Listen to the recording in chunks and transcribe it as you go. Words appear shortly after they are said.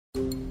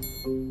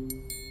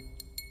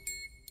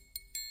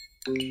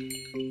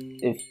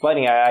It's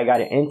funny, I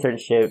got an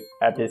internship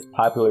at this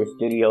popular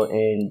studio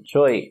in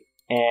Detroit,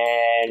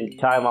 and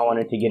time I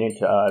wanted to get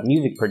into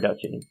music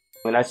production.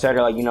 When I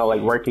started,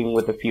 working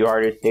with a few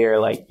artists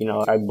there,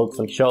 I booked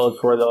some shows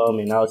for them,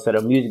 and I would set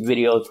up music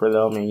videos for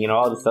them, and,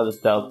 all this other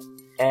stuff.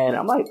 And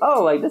I'm like,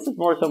 this is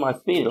more so my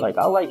speed.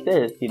 I like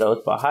this,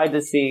 it's behind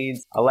the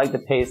scenes. I like the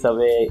pace of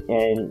it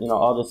and,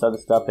 all this other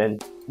stuff.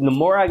 And the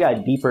more I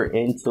got deeper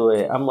into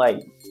it, I'm like,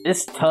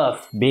 it's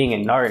tough being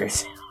an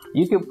artist.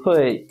 You can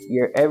put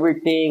your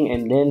everything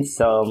and then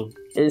some.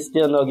 It's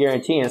still no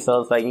guarantee. And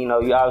so it's like, you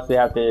obviously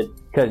have to,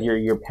 because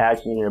you're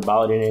passionate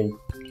about it. And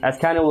that's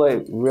kind of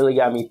what really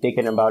got me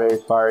thinking about it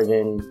as far as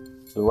in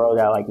the role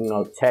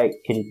that tech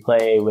can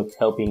play with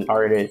helping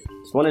artists.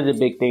 It's one of the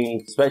big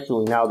things,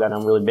 especially now that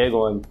I'm really big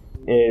on,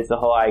 is the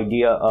whole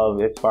idea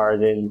of as far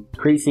as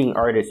increasing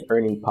artists'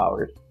 earning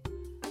power.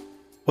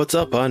 What's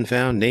up,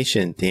 Unfound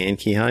Nation? Dan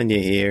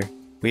Kihanya here.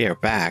 We are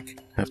back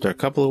after a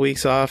couple of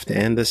weeks off to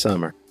end the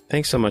summer.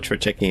 Thanks so much for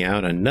checking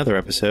out another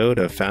episode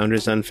of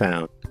Founders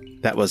Unfound.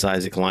 That was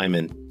Isaac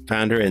Lyman,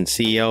 founder and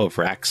CEO of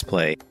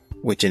RaxPlay,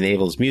 which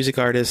enables music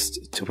artists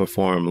to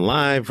perform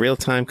live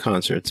real-time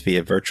concerts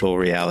via virtual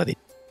reality.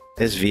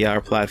 This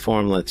VR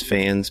platform lets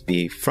fans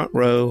be front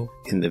row,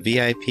 in the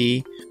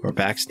VIP, or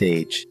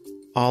backstage,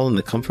 all in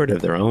the comfort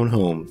of their own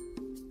home.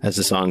 As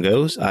the song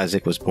goes,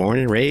 Isaac was born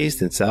and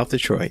raised in South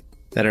Detroit.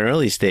 At an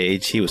early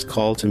stage, he was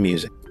called to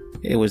music.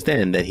 It was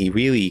then that he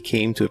really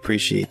came to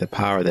appreciate the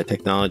power that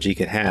technology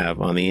could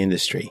have on the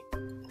industry.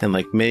 And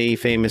like many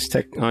famous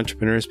tech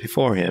entrepreneurs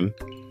before him,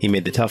 he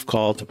made the tough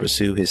call to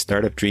pursue his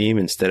startup dream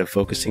instead of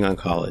focusing on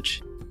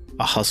college.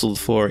 A hustled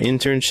for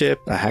internship,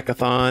 a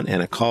hackathon,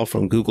 and a call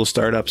from Google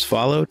startups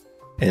followed,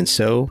 and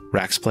so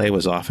RaxPlay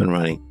was off and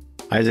running.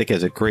 Isaac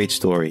has a great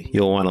story.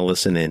 You'll want to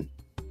listen in.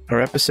 Our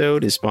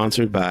episode is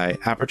sponsored by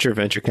Aperture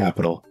Venture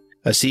Capital,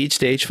 a seed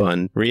stage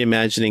fund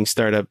reimagining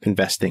startup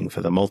investing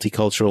for the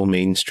multicultural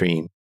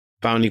mainstream.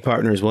 Founding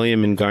partners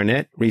William and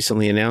Garnett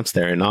recently announced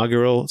their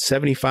inaugural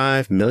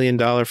 $75 million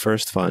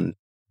first fund,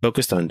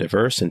 focused on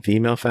diverse and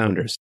female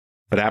founders.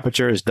 But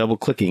Aperture is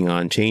double-clicking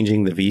on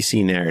changing the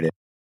VC narrative.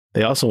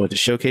 They also want to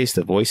showcase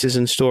the voices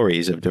and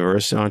stories of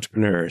diverse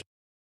entrepreneurs.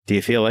 Do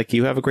you feel like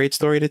you have a great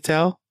story to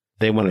tell?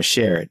 They want to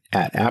share it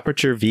at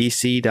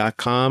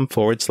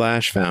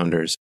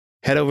aperturevc.com/founders.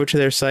 Head over to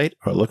their site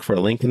or look for a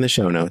link in the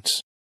show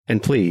notes.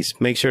 And please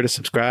make sure to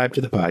subscribe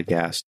to the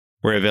podcast.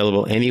 We're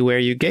available anywhere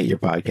you get your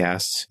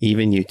podcasts,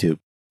 even YouTube.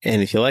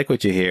 And if you like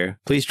what you hear,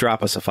 please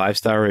drop us a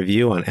 5-star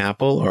review on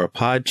Apple or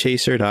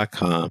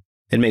podchaser.com.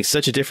 It makes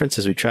such a difference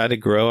as we try to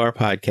grow our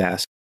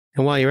podcast.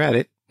 And while you're at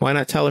it, why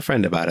not tell a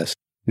friend about us?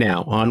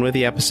 Now, on with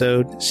the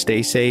episode.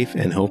 Stay safe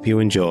and hope you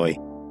enjoy.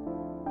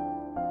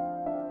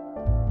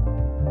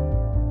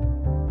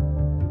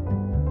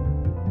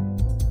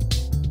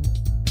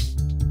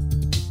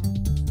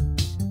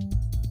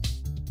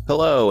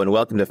 Hello, and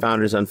welcome to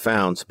Founders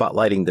Unfound,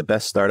 spotlighting the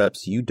best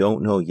startups you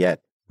don't know yet.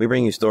 We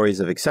bring you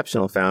stories of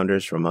exceptional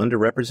founders from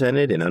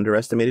underrepresented and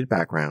underestimated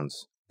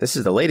backgrounds. This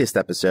is the latest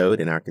episode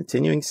in our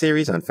continuing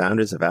series on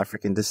founders of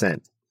African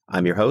descent.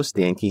 I'm your host,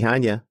 Dan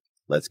Kihanya.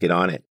 Let's get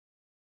on it.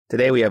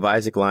 Today we have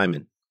Isaac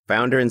Lyman,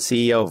 founder and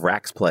CEO of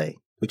RaxPlay,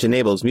 which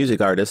enables music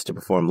artists to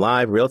perform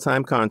live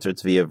real-time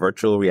concerts via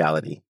virtual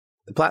reality.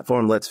 The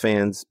platform lets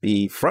fans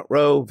be front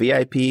row,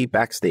 VIP,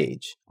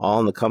 backstage, all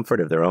in the comfort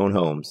of their own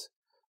homes.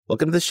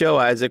 Welcome to the show,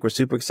 Isaac. We're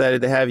super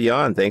excited to have you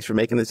on. Thanks for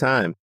making the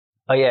time.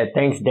 Oh, yeah.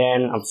 Thanks,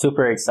 Dan. I'm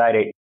super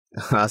excited.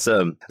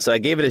 Awesome. So I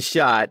gave it a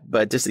shot,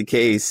 but just in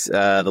case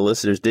the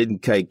listeners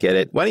didn't quite get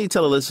it, why don't you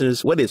tell the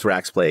listeners, what is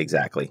RaxPlay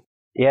exactly?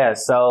 Yeah,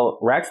 so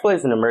RaxPlay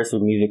is an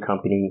immersive music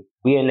company.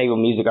 We enable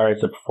music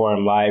artists to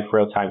perform live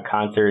real-time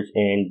concerts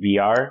in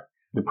VR.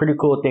 The pretty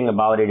cool thing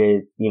about it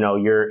is,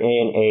 you're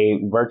in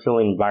a virtual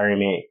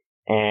environment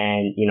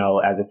and,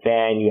 as a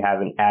fan, you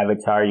have an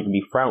avatar. You can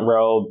be front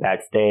row,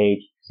 backstage,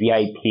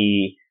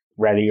 VIP,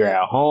 whether you're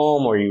at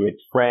home or you're with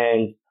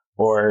friends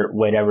or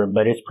whatever.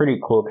 But it's pretty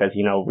cool because,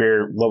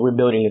 what we're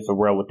building is a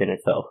world within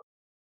itself.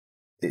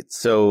 It's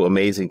so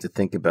amazing to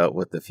think about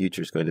what the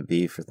future is going to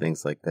be for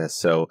things like this.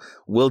 So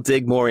we'll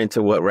dig more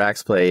into what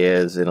RaxPlay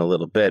is in a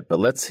little bit, but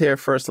let's hear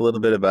first a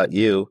little bit about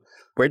you.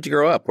 Where'd you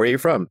grow up? Where are you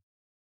from?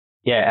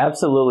 Yeah,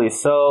 absolutely.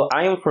 So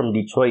I am from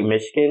Detroit,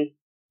 Michigan.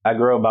 I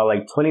grew up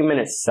about 20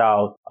 minutes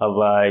south of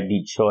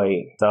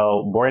Detroit.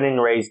 So born and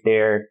raised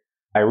there.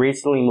 I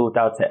recently moved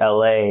out to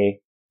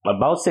LA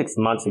about 6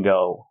 months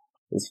ago.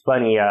 It's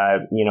funny,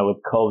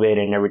 with COVID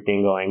and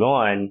everything going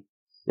on,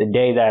 the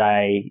day that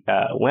I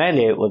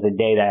landed was the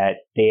day that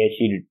they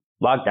issued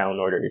lockdown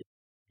orders.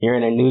 You're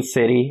in a new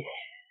city,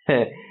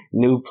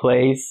 new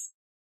place,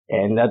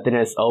 and nothing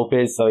is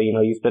open. So,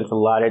 you spend a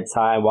lot of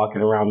time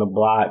walking around the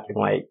block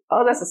and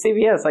oh, that's a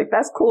CVS.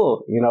 That's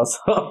cool.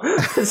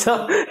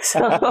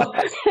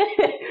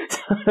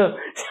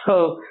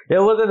 So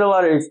there wasn't a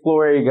lot of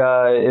exploring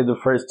in the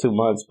first 2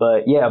 months.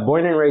 But yeah,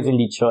 born and raised in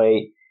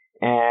Detroit.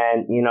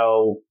 And,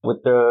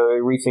 with the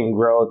recent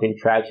growth and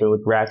traction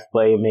with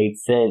RaxPlay, it made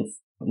sense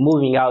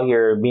moving out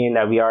here, being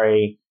that we are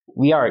a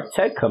we are a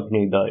tech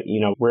company, though.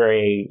 We're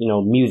a,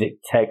 music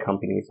tech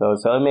company. So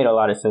it made a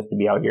lot of sense to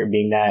be out here,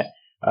 being that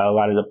a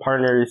lot of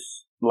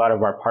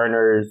our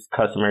partners,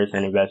 customers,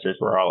 and investors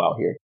were all out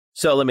here.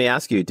 So let me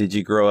ask you, did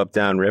you grow up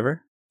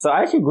downriver? So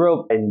I actually grew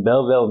up in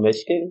Belleville,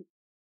 Michigan,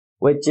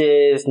 which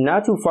is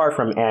not too far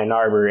from Ann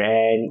Arbor.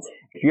 And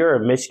if you're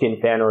a Michigan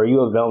fan or a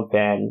U of M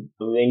fan,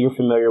 then you're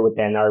familiar with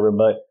Ann Arbor.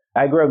 But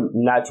I grew up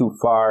not too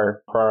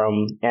far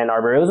from Ann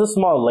Arbor. It was a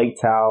small lake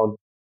town.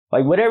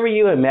 Like whatever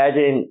you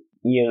imagine,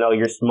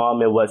 your small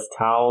Midwest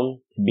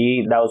town to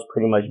be, that was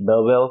pretty much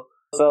Belleville.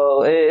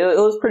 So it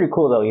was pretty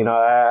cool though.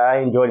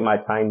 I enjoyed my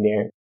time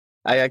there.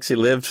 I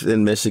actually lived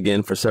in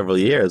Michigan for several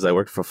years. I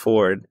worked for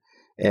Ford.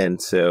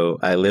 And so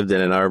I lived in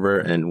Ann Arbor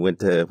and went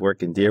to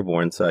work in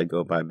Dearborn. So I'd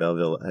go by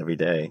Belleville every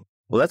day.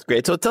 Well, that's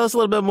great. So tell us a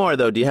little bit more,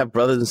 though. Do you have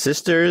brothers and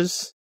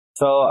sisters?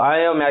 So I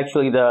am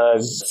actually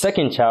the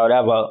second child. I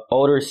have an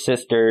older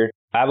sister.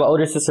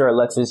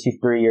 Alexis. She's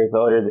 3 years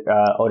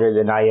older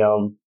than I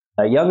am.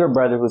 A younger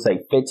brother who's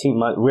like 15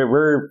 months.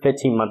 We're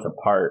 15 months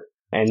apart.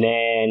 And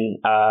then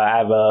I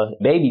have a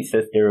baby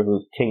sister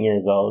who's 10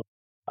 years old.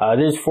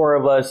 There's 4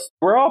 of us.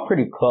 We're all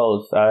pretty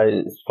close.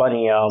 It's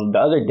funny. The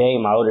other day,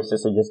 my older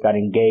sister just got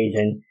engaged,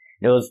 and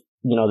it was,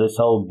 this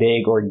whole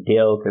big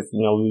ordeal because,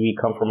 we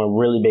come from a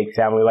really big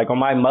family. Like on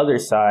my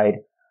mother's side,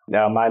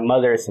 my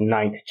mother is the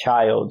 9th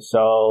child.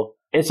 So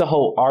it's a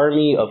whole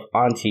army of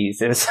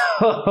aunties. And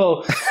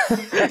so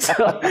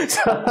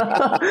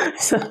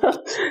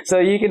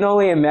you can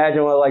only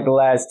imagine what like the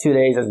last 2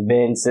 days has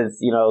been since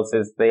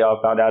they all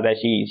found out that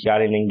she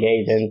got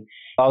engaged. And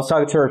I was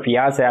talking to her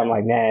fiance. I'm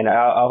like, man,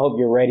 I hope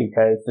you're ready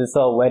because this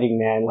whole wedding,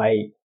 man,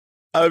 like.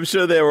 I'm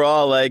sure they were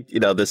all like,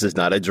 this is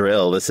not a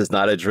drill. This is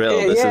not a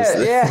drill.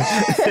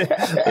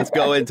 Let's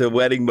go into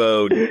wedding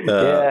mode.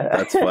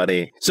 That's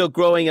funny. So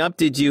growing up,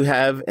 did you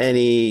have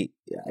any,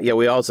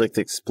 we always like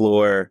to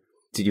explore.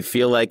 Did you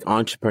feel like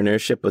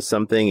entrepreneurship was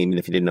something, even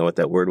if you didn't know what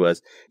that word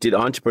was? Did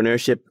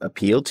entrepreneurship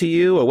appeal to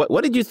you? Or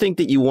what did you think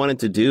that you wanted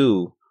to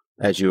do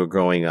as you were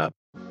growing up?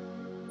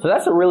 So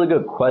that's a really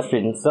good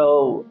question.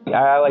 So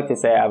I like to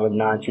say I have a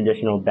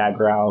non-traditional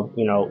background,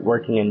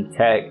 working in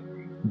tech.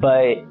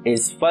 But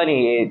it's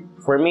funny,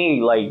 for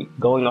me, like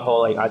going the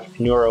whole like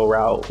entrepreneurial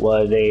route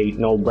was a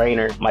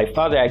no-brainer. My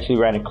father actually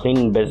ran a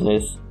cleaning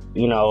business,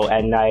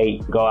 at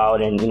night, go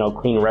out and,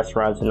 clean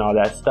restaurants and all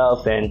that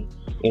stuff. And,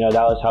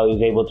 that was how he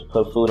was able to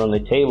put food on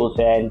the tables.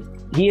 And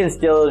he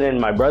instilled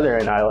in my brother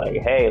and I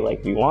like, hey,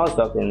 like if you want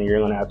something, you're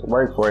going to have to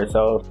work for it.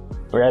 So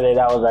whether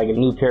that was like a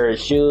new pair of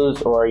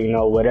shoes or,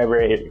 whatever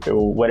it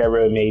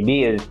may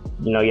be is,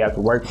 you have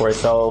to work for it.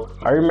 So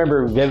I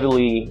remember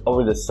vividly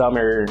over the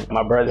summer,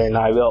 my brother and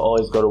I will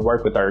always go to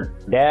work with our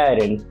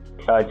dad and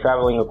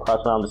traveling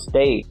across around the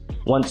state.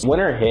 Once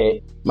winter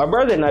hit, my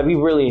brother and I, we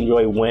really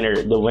enjoy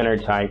the winter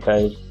time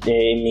because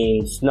it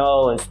means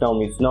snow and snow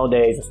means snow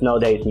days and snow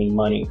days mean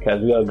money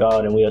because we'll go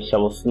out and we'll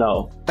shovel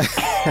snow.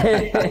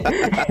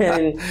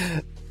 and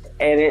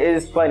it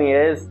is funny.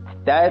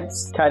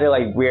 That's kind of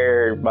like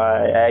where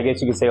I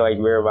guess you could say like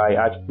where my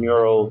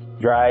entrepreneurial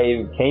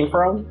drive came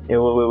from,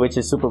 which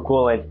is super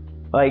cool. And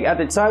like at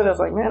the time, I was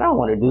like, man, I don't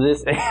want to do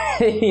this. When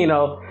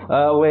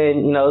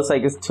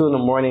it's 2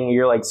 a.m. and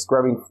you're like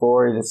scrubbing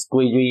floors and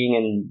squeegeeing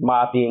and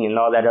mopping and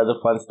all that other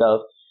fun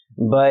stuff.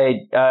 But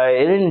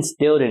it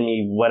instilled in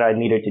me what I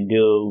needed to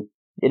do.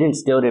 It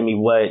instilled in me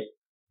what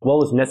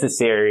was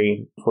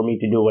necessary for me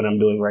to do what I'm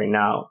doing right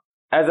now.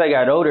 As I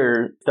got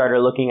older,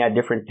 started looking at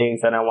different things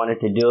that I wanted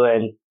to do,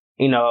 and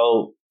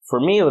for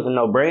me, it was a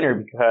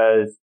no-brainer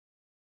because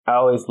I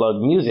always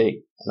loved music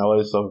and I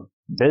always loved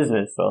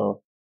business.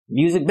 So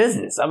music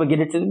business, I'm going to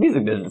get into the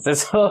music business. And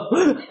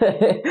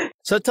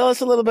so tell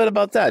us a little bit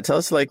about that. Tell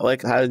us like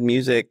how did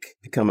music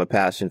become a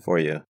passion for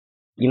you?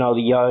 The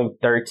young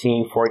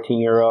 13,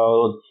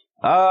 14-year-old,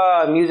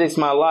 music's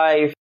my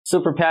life,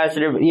 super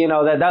passionate.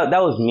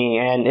 That was me.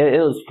 And it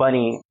was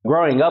funny.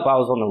 Growing up, I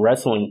was on the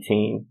wrestling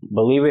team,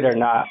 believe it or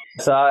not.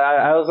 So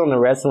I was on the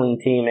wrestling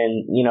team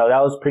and,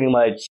 that was pretty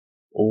much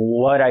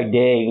what I did,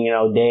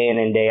 day in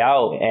and day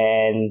out.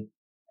 And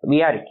we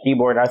had a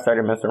keyboard. I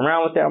started messing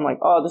around with it. I'm like,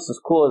 oh, this is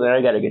cool. Then I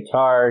got a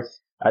guitar.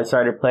 I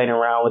started playing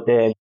around with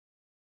it.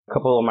 A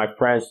couple of my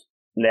friends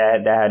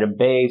that had a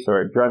bass or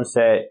a drum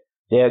set,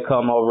 they'd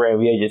come over and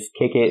we'd just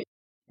kick it.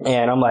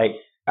 And I'm like,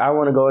 I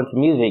want to go into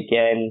music.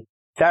 And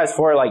fast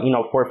forward 4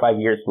 or 5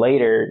 years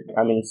later,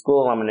 I'm in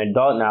school. I'm an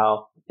adult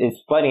now. It's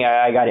funny.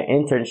 I got an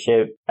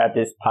internship at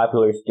this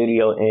popular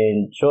studio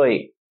in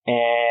Detroit.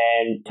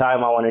 And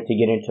time I wanted to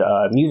get into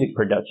music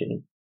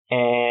production.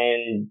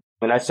 And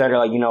when I started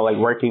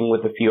working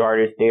with a few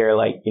artists there,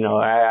 I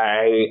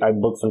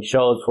booked some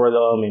shows for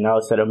them and I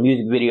would set up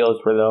music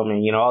videos for them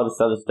and, all this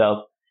other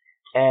stuff.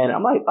 And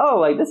I'm like,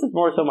 oh, this is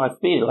more so my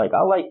speed. I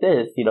like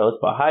this, it's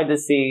behind the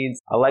scenes.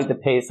 I like the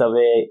pace of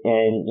it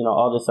and,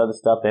 all this other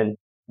stuff. And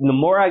the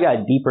more I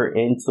got deeper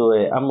into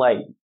it, I'm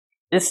like,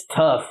 it's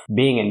tough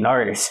being an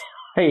artist.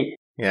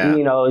 Yeah.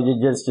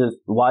 Just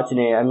watching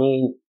it. I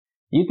mean,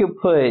 you can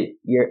put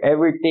your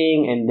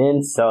everything and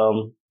then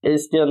some.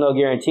 It's still no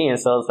guarantee. And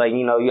so it's like,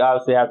 you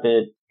obviously have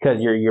to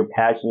because you're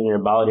passionate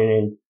about it.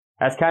 And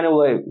that's kind of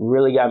what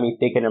really got me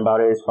thinking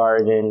about it as far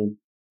as in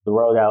the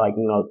role that, like,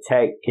 you know,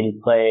 tech can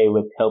play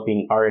with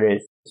helping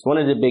artists. It's one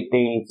of the big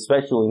things,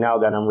 especially now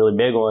that I'm really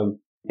big on,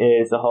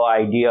 is the whole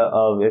idea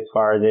of as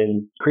far as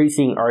in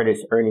increasing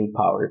artists' earning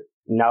power.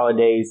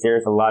 Nowadays,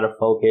 there's a lot of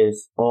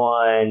focus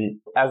on,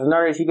 as an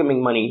artist, you can make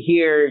money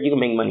here, you can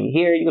make money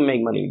here, you can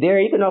make money there,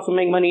 you can also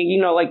make money, you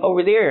know, like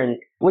over there, and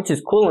which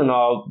is cool and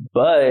all,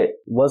 but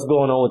what's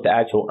going on with the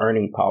actual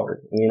earning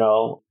power? You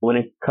know, when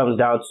it comes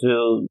down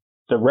to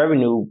the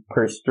revenue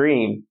per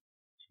stream,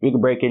 we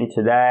could break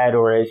into that,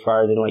 or as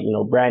far as in, like, you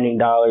know, branding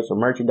dollars or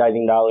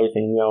merchandising dollars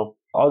and, you know,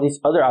 all these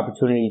other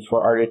opportunities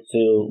for artists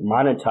to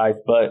monetize.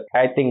 But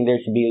I think there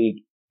should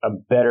be a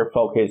better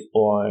focus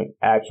on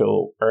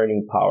actual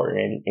earning power,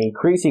 and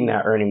increasing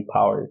that earning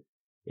power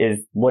is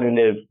one of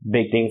the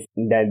big things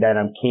that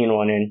I'm keen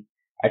on. And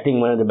I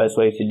think one of the best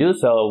ways to do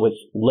so, which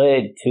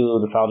led to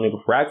the founding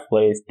of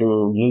RacksPlay, is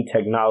through new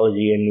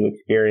technology and new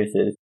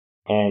experiences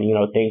and, you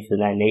know, things of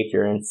that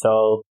nature. And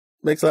so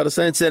makes a lot of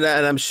sense. And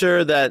I'm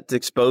sure that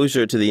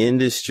exposure to the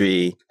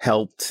industry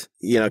helped,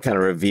 you know, kind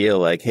of reveal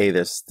like, hey,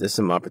 there's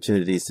some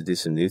opportunities to do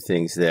some new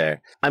things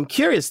there. I'm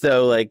curious,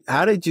 though, like,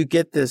 how did you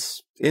get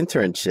this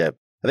internship?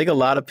 I think a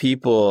lot of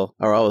people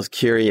are always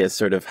curious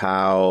sort of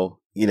how,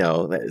 you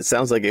know, it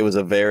sounds like it was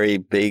a very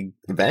big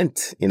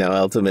event, you know,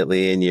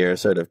 ultimately in your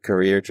sort of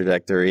career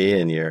trajectory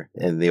and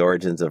the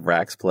origins of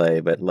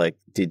RacksPlay. But like,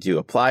 did you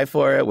apply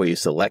for it? Were you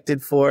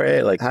selected for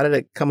it? Like, how did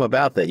it come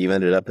about that you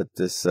ended up at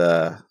this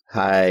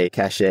high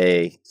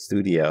cachet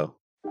studio?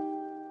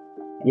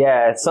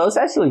 Yeah, so it's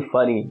actually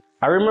funny.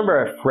 I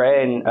remember a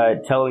friend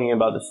telling me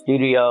about the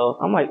studio.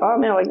 I'm like, oh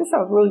man, like, this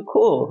sounds really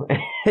cool.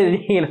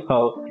 You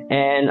know,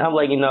 and I'm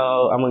like, you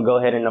know, I'm going to go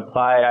ahead and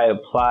apply. I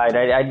applied.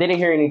 I didn't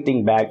hear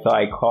anything back, so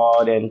I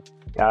called, and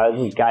there's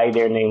this guy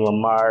there named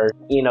Lamar.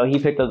 You know, he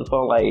picked up the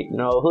phone like, you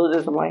know, who's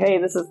this? I'm like, hey,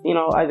 this is, you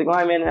know, Isaac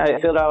Lyman.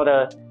 I filled out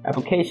a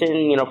application,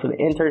 you know, for the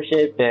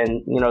internship,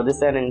 and, you know,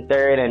 this, that, and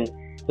third. And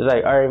it was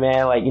like, all right,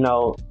 man, like, you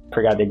know,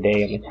 forgot the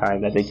day and the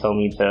time that they told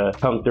me to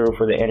come through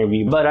for the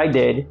interview, but I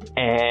did,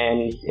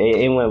 and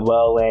it went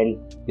well. And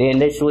they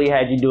initially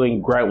had you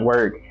doing grunt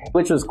work,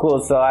 which was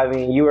cool. So, I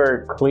mean, you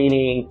were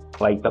cleaning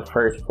like the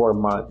first 4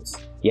 months.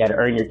 You had to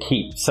earn your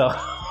keep. So,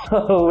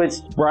 which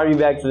brought me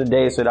back to the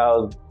days when I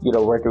was, you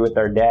know, working with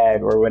our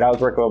dad, or when I was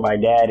working with my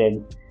dad,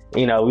 and,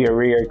 you know, we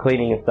were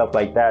cleaning and stuff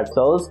like that.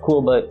 So it was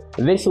cool, but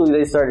eventually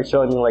they started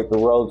showing me like the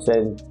ropes,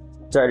 and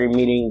started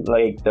meeting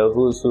like the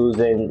who's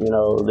and, you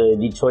know, the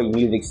Detroit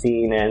music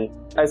scene, and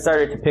I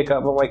started to pick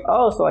up. I'm like,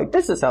 oh, so like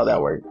this is how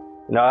that works.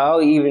 You know,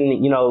 I'll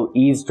even, you know,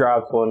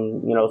 eavesdrop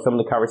on, you know, some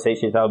of the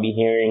conversations I'll be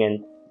hearing,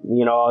 and,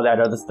 you know, all that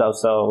other stuff.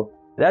 So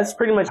that's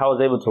pretty much how I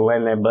was able to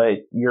land there.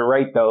 But you're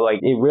right though, like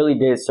it really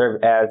did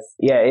serve as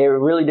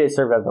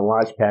a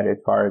launch pad as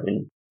far as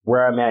in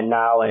where I'm at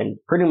now, and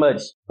pretty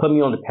much put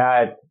me on the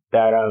path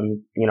that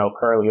I'm, you know,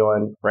 currently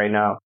on right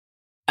now.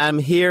 I'm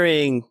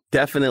hearing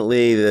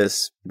definitely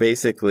this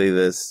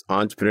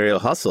entrepreneurial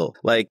hustle,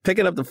 like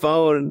picking up the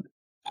phone.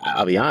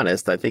 I'll be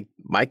honest. I think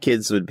my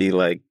kids would be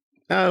like,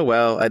 oh,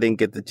 well, I didn't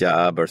get the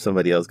job, or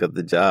somebody else got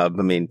the job.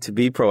 I mean, to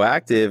be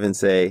proactive and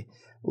say,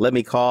 let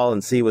me call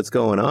and see what's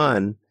going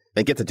on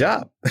and get the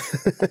job.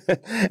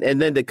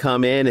 And then to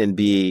come in and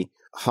be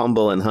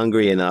humble and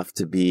hungry enough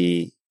to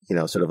be, you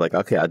know, sort of like,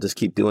 okay, I'll just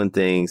keep doing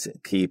things,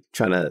 keep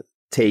trying to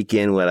take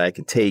in what I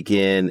can take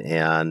in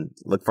and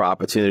look for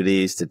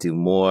opportunities to do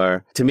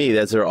more. To me,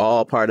 those are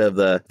all part of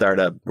the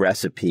startup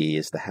recipe,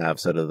 is to have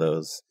sort of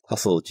those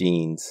hustle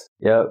genes.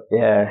 Yep.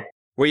 Yeah.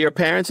 Were your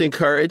parents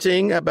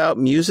encouraging about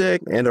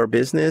music and or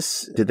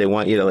business? Did they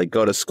want you to like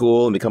go to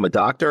school and become a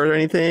doctor or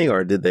anything?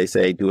 Or did they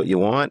say, do what you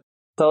want?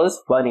 So it's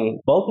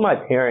funny. Both my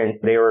parents,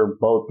 they were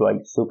both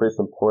like super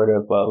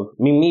supportive of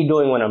me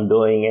doing what I'm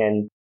doing.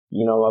 And,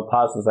 you know, my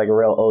pops was like a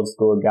real old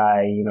school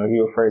guy. You know, he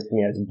refers to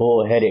me as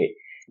bullheaded.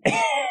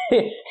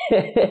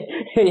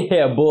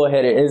 Yeah,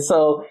 bullheaded. And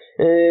so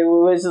it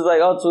was just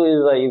like,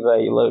 ultimately, he's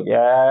like, look, yeah,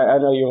 I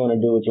know you want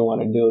to do what you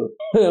want to do.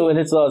 When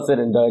it's all said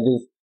and done,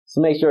 just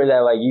make sure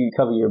that like you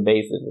cover your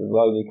bases. As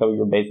long as you cover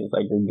your bases,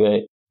 like you're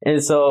good.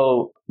 And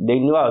so they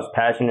knew I was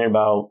passionate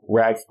about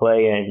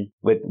RacksPlay and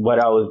with what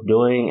I was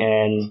doing.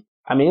 And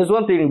I mean, it's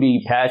one thing to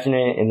be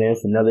passionate, and then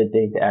it's another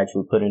thing to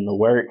actually put in the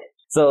work.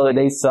 So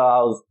they saw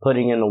I was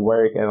putting in the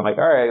work, and I'm like,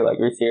 all right, like,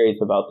 you're serious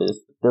about this.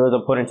 There was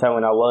a point in time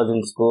when I was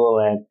in school,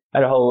 and I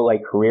had a whole like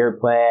career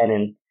plan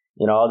and,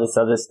 you know, all this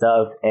other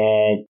stuff.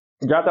 And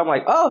dropped out, I'm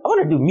like, oh, I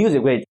want to do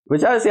music,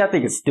 which honestly I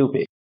think is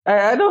stupid.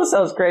 I know it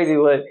sounds crazy,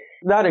 but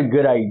not a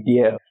good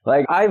idea.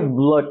 Like, I've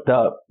looked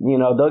up, you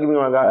know, don't get me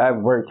wrong,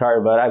 I've worked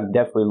hard, but I've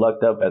definitely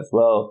looked up as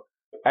well.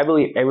 I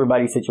believe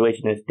everybody's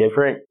situation is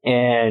different.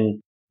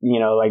 And, you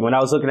know, like when I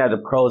was looking at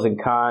the pros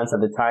and cons at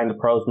the time, the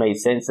pros made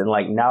sense. And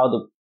like now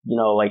you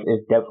know, like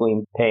it's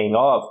definitely paying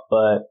off.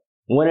 But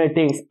one of the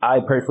things I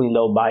personally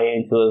don't buy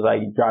into is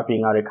like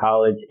dropping out of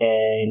college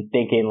and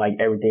thinking like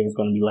everything's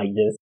going to be like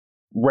just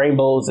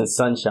rainbows and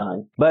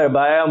sunshine. But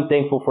I am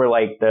thankful for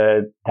like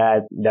the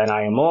path that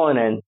I am on.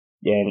 And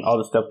and all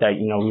the stuff that,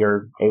 we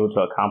were able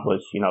to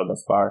accomplish,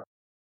 thus far.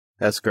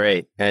 That's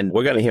great. And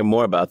we're going to hear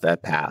more about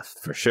that path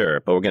for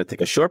sure. But we're going to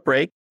take a short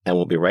break and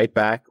we'll be right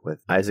back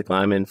with Isaac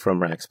Lyman from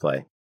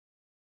RaxPlay.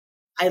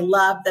 I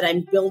love that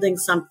I'm building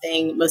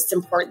something, most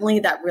importantly,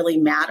 that really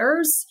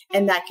matters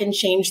and that can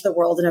change the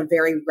world in a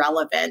very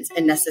relevant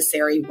and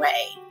necessary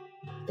way.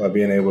 By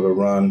being able to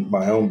run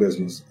my own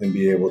business and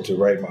be able to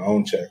write my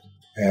own check,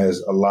 as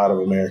a lot of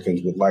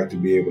Americans would like to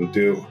be able to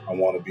do, I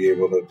want to be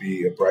able to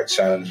be a bright,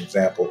 shining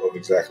example of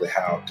exactly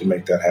how to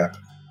make that happen.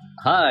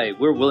 Hi,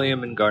 we're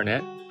William and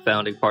Garnett,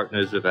 founding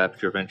partners of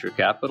Aperture Venture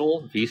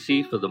Capital,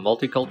 VC for the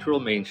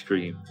multicultural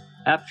mainstream.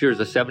 Aperture is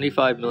a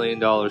 $75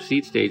 million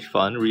seed stage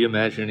fund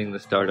reimagining the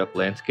startup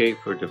landscape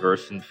for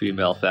diverse and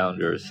female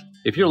founders.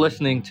 If you're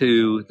listening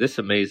to this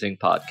amazing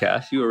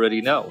podcast, you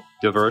already know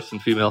diverse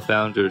and female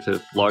founders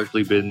have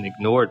largely been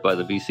ignored by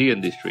the VC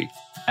industry.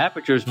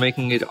 Aperture is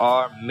making it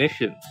our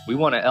mission. We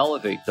want to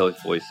elevate those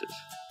voices.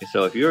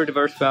 So if you're a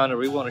diverse founder,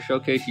 we want to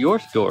showcase your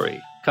story.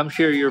 Come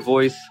share your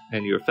voice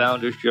and your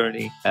founder's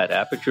journey at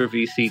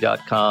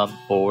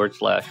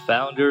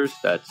aperturevc.com/founders.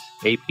 That's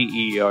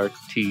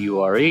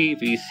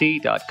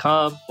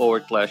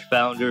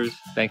aperturevc.com/founders.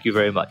 Thank you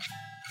very much.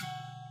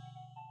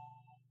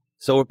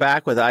 So we're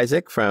back with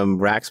Isaac from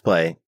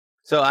RaxPlay.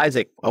 So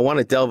Isaac, I want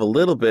to delve a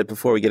little bit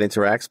before we get into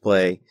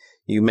RaxPlay.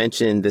 You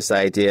mentioned this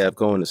idea of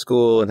going to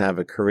school and have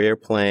a career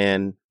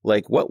plan.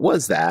 Like, what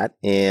was that?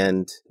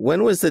 And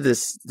when was the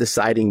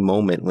deciding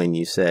moment when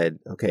you said,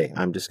 okay,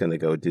 I'm just going to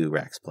go do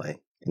RaxPlay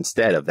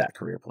instead of that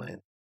career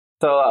plan?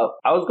 So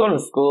I was going to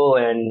school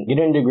and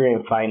getting a degree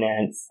in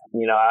finance.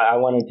 I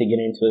wanted to get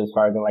into it as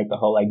far as in, like, the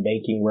whole, like,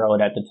 banking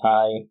world at the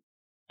time.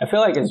 I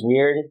feel like it's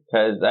weird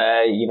because,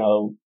 a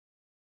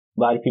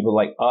lot of people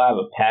are like, oh, I have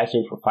a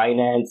passion for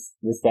finance,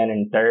 this, that,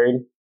 and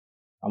third.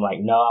 I'm like,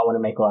 no, I want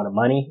to make a lot of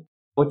money,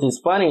 which is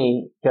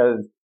funny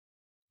because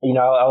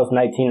I was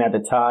 19 at the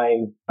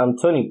time. I'm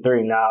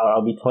 23 now.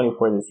 I'll be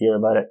 24 this year.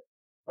 But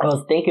I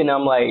was thinking,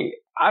 I'm like,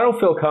 I don't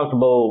feel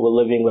comfortable with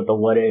living with a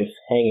what if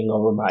hanging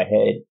over my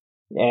head.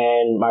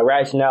 And my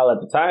rationale at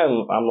the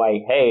time, I'm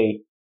like,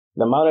 hey,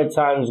 the amount of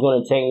time it's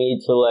going to take me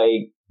to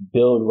like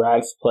build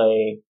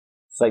RaxPlay,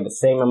 it's like the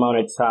same amount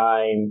of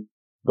time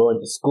going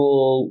to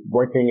school,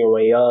 working your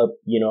way up,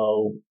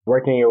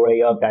 working your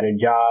way up at a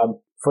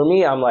job. For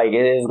me, I'm like,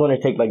 it is going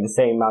to take like the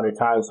same amount of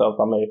time. So if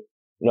I'm going to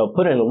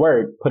put in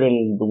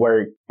the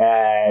work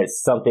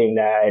as something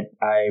that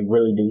I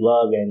really do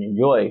love and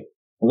enjoy,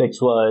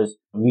 which was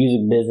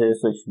music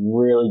business, which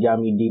really got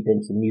me deep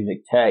into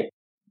music tech.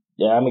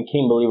 Yeah, I'm a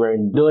keen believer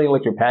in doing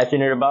what you're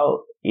passionate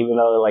about, even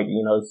though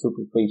it's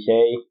super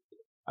cliche.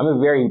 I'm a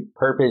very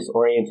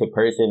purpose-oriented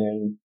person,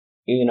 and,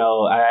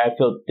 I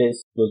feel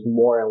this was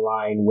more in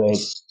line with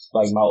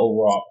like my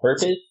overall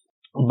purpose.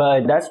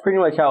 But that's pretty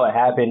much how it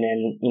happened.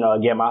 And,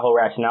 again, my whole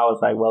rationale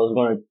was like, well, it's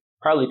going to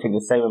probably take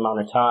the same amount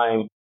of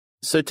time.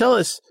 So tell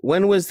us,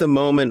 when was the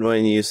moment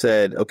when you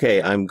said,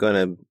 okay, I'm going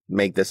to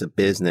make this a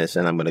business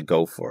and I'm going to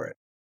go for it?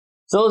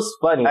 So it's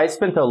funny. I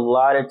spent a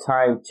lot of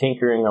time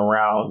tinkering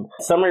around.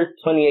 Summer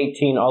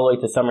 2018 all the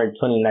way to summer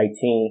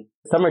 2019.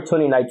 Summer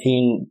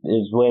 2019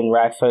 is when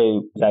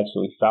RaxPlay was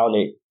actually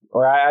founded.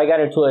 Or I got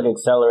into an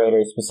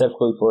accelerator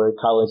specifically for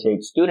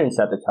college-age students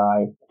at the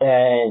time.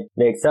 And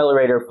the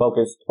accelerator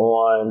focused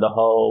on the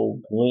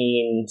whole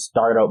lean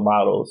startup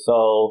model.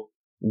 So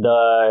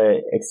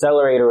the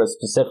accelerator was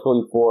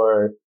specifically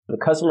for the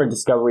customer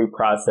discovery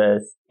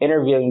process,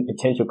 interviewing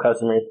potential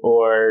customers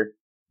or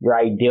your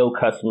ideal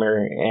customer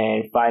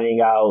and finding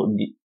out,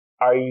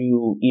 are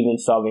you even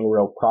solving a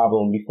real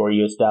problem before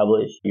you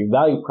establish your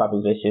value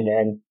proposition?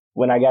 And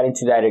when I got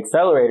into that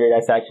accelerator,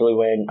 that's actually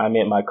when I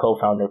met my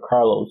co-founder,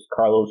 Carlos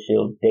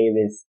Shields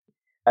Davis.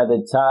 At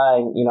the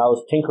time, I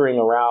was tinkering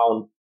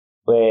around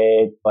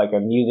with like a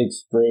music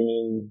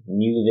streaming,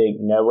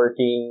 music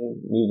networking,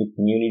 music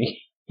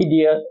community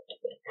idea,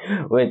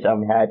 which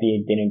I'm happy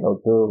it didn't go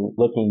through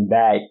looking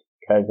back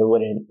because it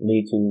wouldn't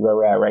lead to where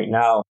we're at right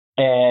now.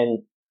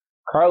 And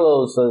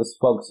Carlos was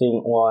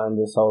focusing on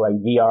this whole like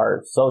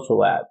VR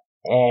social app.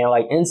 And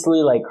like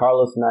instantly, like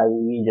Carlos and I,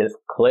 we just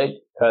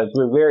clicked because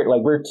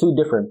we're two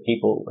different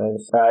people. And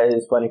it's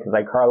funny because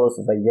like Carlos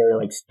is like very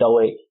like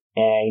stoic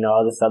and,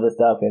 all this other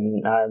stuff.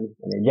 And I'm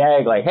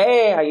energetic, like,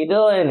 hey, how you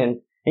doing? And,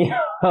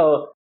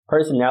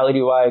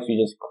 personality wise, we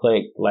just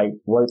clicked. Like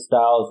work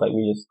styles, like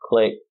we just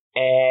clicked.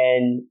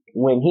 And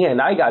when he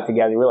and I got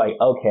together, we're like,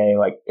 okay,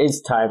 like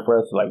it's time for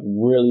us to like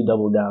really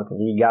double down because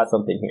we got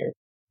something here.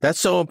 That's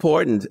so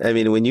important. I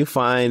mean, when you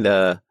find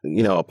a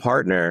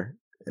partner,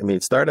 I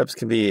mean, startups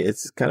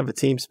it's kind of a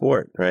team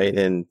sport, right?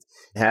 And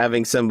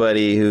having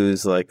somebody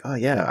who's like, oh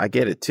yeah, I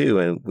get it too.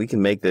 And we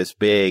can make this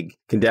big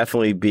can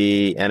definitely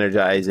be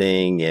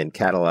energizing and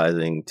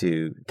catalyzing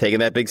to taking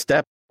that big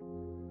step.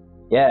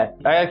 Yeah,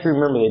 I actually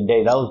remember the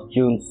day. That was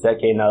June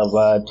 2nd of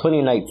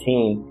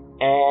 2019.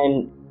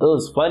 And it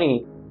was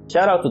funny.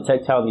 Shout out to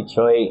TechTown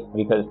Detroit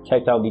because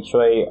TechTown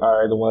Detroit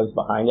are the ones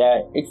behind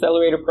that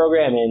accelerator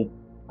program. And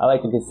I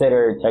like to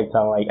consider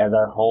TechTown like as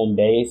our home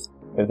base.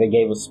 because they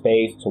gave us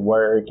space to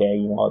work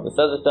and, you know, all this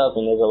other stuff.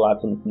 And there's a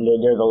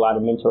lot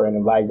of mentor and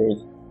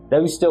advisors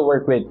that we still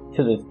work with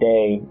to this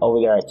day over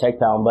there at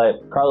TechTown.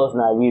 But Carlos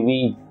and I,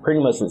 we pretty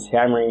much was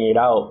hammering it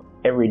out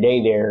every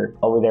day there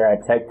over there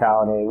at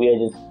TechTown, and we would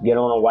just get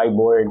on a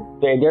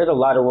whiteboard. There's a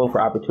lot of room for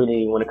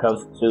opportunity when it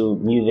comes to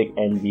music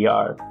and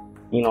VR.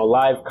 You know,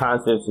 live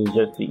concerts is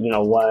just, you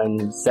know,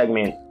 one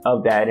segment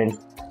of that. And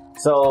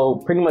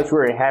so pretty much we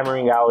were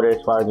hammering out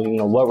as far as, you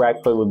know, what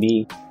Racksplay would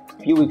be.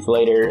 A few weeks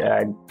later,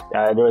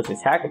 there was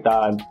this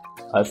hackathon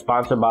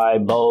sponsored by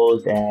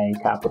Bose and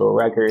Capitol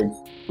Records,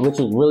 which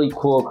was really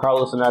cool.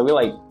 Carlos and I, we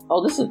were like,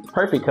 oh, this is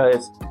perfect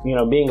because, you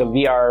know, being a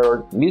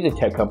VR music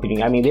tech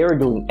company, I mean, they were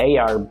doing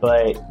AR,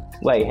 but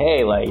like,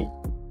 hey, like,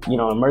 you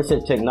know,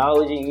 immersive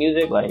technology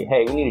music, like,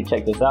 hey, we need to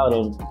check this out.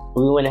 And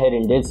we went ahead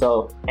and did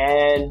so.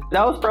 And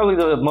that was probably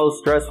the most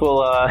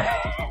stressful,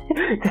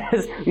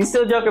 because we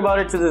still joke about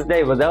it to this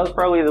day, but that was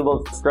probably the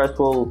most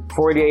stressful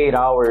 48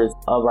 hours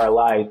of our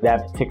life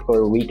that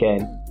particular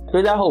weekend.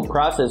 Through that whole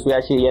process, we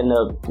actually ended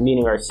up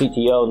meeting our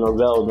CTO,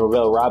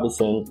 Norvell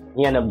Robinson.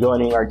 He ended up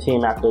joining our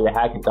team after the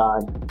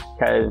hackathon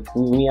because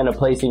we ended up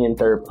placing in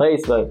third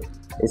place. But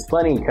it's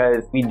funny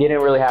because we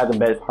didn't really have the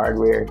best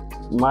hardware.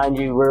 Mind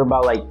you, we're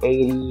about like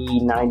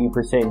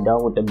 80-90%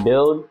 done with the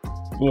build.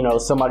 You know,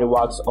 somebody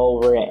walks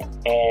over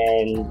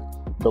and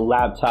the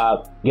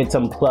laptop gets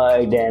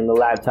unplugged and the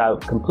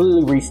laptop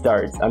completely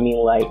restarts. I mean,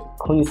 like,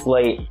 clean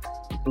slate.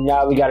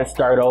 Now we got to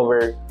start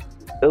over.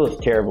 It was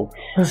terrible.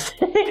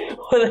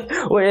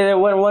 when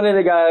one of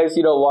the guys,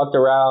 you know, walked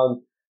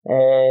around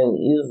and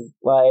he was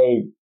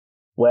like,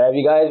 what have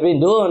you guys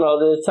been doing all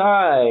this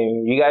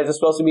time? You guys are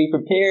supposed to be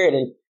prepared.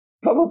 And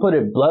Papa put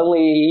it bluntly,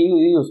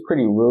 he was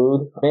pretty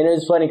rude. And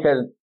it's funny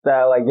because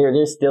like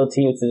there's still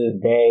teams to this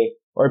day,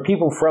 or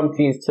people from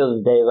teams to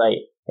this day,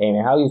 like, hey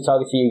man, how you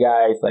talking to you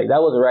guys? Like,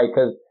 that wasn't right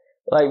because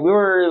like we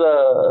were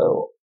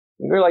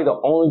like the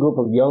only group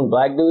of young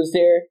black dudes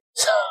there.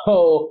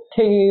 So,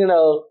 you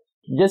know,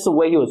 just the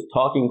way he was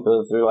talking to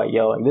us, we were like,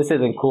 yo, like, this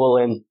isn't cool.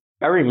 And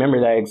I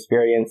remember that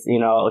experience, you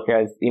know,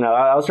 because, you know,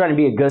 I was trying to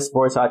be a good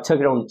sport, so I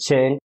took it on the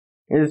chin.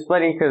 It's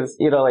funny because,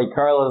 you know, like,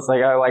 Carlos,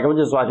 like, I'm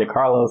just watching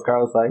Carlos.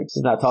 Carlos, like,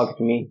 he's not talking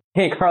to me.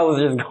 Hey,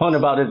 Carlos is just going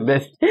about his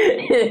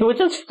business,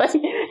 which is funny.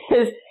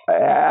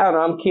 I don't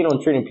know, I'm keen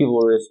on treating people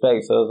with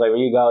respect, so it's like,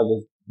 when you guys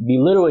just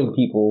belittling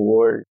people,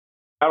 or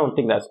I don't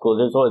think that's cool.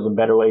 There's always a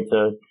better way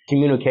to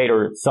communicate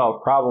or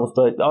solve problems,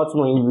 but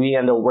ultimately we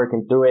end up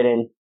working through it.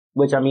 And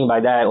which I mean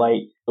by that,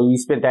 like, we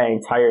spent that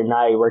entire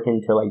night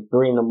working till like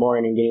 3 a.m,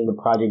 getting the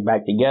project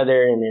back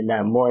together. And then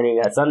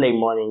that Sunday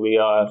morning,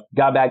 we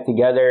got back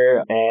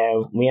together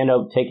and we ended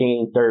up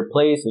taking third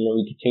place. And then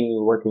we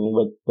continued working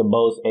with the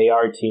Bose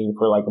AR team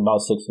for like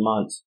about 6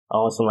 months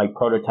on some like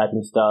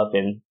prototyping stuff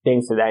and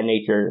things of that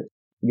nature.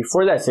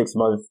 Before that 6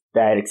 months,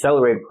 that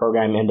accelerated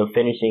program ended up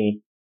finishing,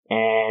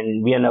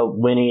 and we ended up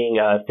winning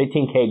a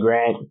 $15K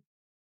grant.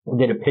 We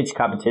did a pitch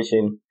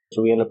competition.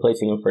 So we ended up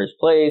placing in first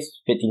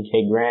place,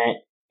 $15K grant.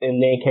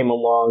 And then came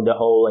along the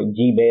whole like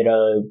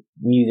G-Beta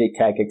Music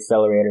Tech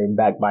Accelerator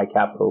backed by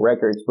Capitol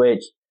Records,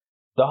 which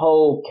the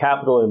whole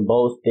Capitol and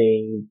Bose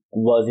thing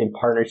was in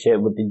partnership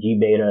with the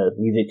G-Beta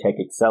Music Tech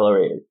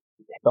Accelerator.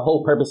 The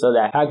whole purpose of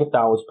that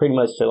hackathon was pretty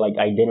much to like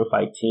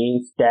identify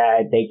teams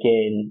that they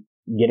can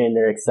get in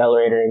their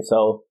accelerator. And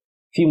so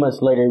a few months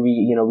later,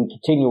 we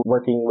continued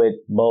working with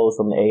Bose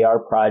on the AR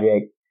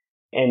project.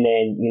 And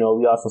then, you know,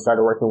 we also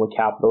started working with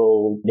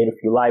Capitol, did a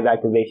few live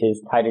activations,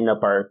 tightened up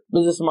our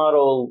business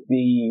model.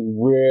 We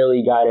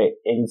really got an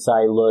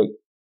inside look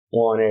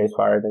on it as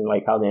far as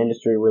like how the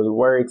industry really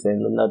works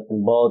and the nuts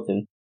and bolts.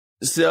 And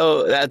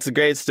so that's a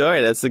great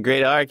story. That's a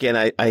great arc. And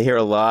I hear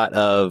a lot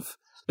of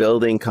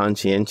building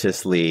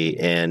conscientiously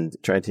and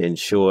trying to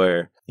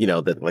ensure, you know,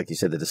 that, like you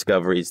said, the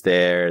discovery's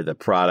there, the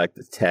product,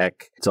 the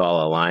tech, it's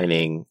all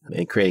aligning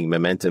and creating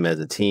momentum as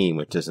a team,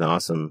 which is an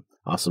awesome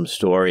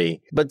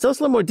story. But tell us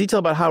a little more detail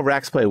about how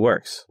Racksplay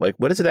works. Like,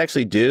 what does it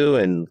actually do?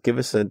 And give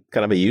us a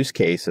kind of a use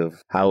case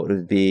of how it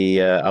would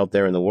be out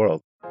there in the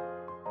world.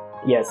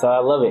 Yeah, so I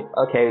love it.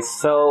 Okay,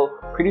 so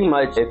pretty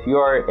much if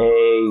you're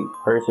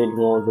a person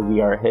who owns a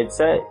VR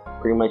headset,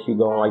 pretty much you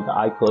go on like the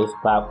Oculus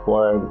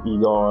platform,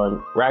 you go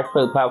on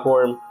Racksplay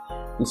platform,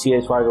 you see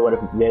as far as what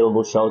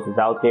available shows is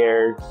out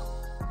there.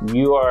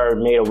 You are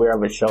made aware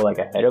of a show like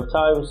ahead of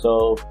time.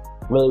 So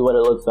really what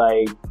it looks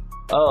like,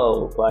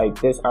 oh,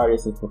 like this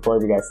artist is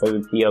performing at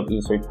 7 p.m.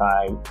 Eastern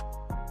time.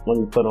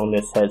 When you put on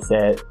this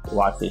headset,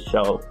 watch this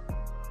show.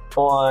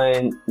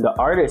 On the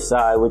artist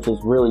side, which is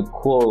really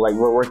cool, like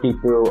we're working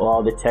through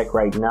all the tech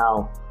right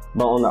now,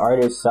 but on the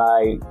artist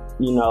side,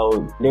 you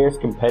know, there's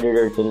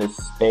competitors in this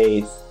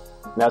space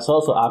that's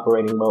also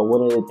operating, but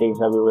one of the things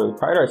that we really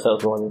pride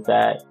ourselves on is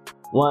that,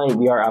 one,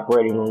 we are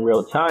operating in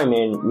real time,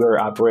 and we're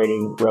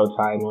operating real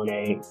time on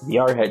a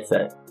VR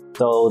headset.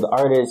 So the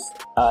artist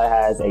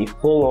has a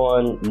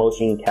full-on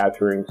motion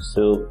capturing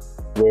suit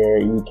where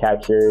you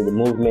capture the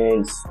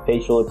movements,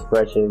 facial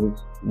expressions,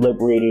 lip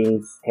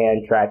readings,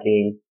 hand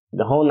tracking,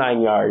 the whole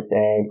 9 yards.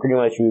 And pretty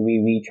much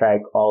we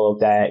track all of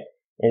that.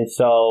 And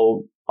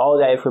so all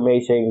that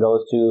information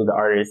goes to the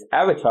artist's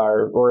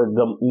avatar, or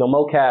the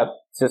mocap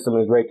system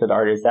is right to the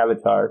artist's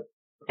avatar.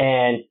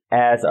 And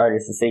as the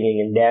artist is singing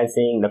and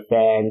dancing, the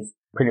fans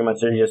pretty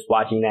much are just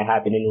watching that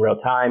happen in real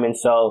time. And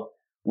so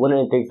one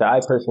of the things that I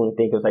personally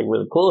think is like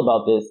really cool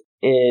about this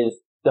is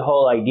the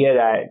whole idea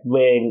that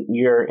when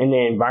you're in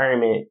the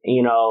environment,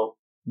 you know,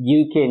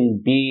 you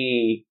can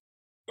be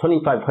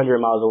 2,500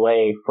 miles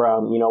away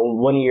from, you know,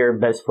 one of your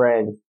best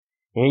friends.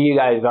 And here you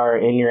guys are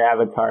in your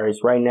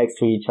avatars right next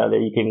to each other.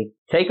 You can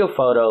take a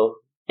photo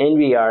in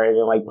VR and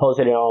then like post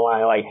it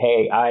online like,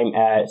 hey, I'm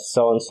at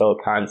so-and-so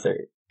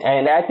concert.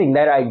 And I think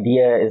that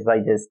idea is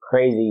like just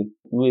crazy.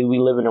 We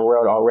live in a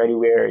world already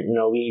where, you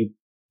know, we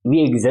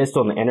exist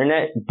on the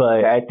internet,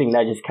 but I think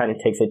that just kind of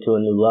takes it to a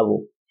new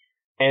level.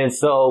 And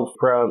so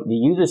from the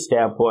user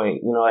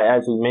standpoint, you know,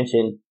 as we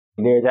mentioned,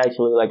 there's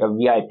actually like a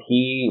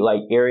VIP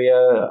like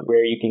area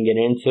where you can get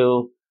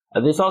into.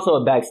 There's also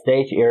a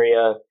backstage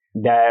area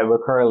that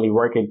we're currently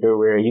working through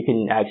where you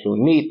can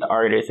actually meet the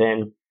artist.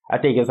 And I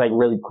think it's like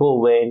really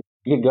cool when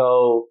you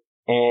go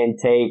and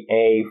take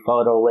a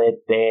photo with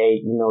a,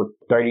 you know,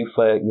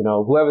 30-foot, you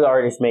know, whoever the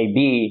artist may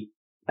be.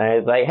 And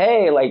it's like,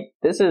 hey, like,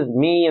 this is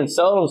me and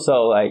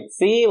so-and-so. Like,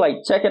 see, like,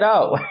 check it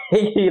out.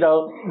 You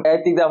know, I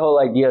think that whole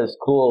idea is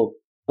cool.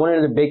 One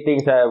of the big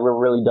things that we're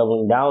really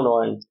doubling down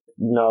on,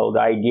 you know, the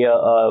idea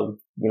of,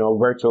 you know,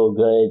 virtual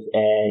goods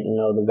and, you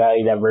know, the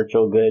value that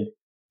virtual goods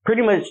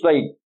pretty much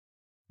like,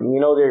 you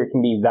know, there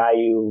can be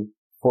value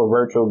for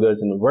virtual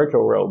goods in the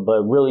virtual world,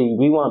 but really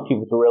we want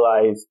people to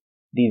realize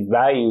these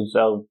values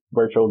of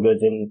virtual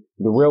goods in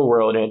the real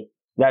world. And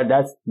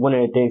that's one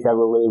of the things that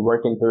we're really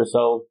working through.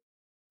 So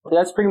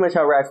that's pretty much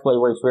how RaxPlay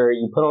works, where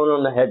you put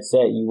on the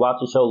headset, you watch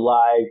the show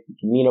live, you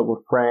can meet up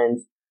with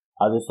friends.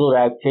 There's little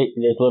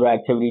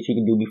activities you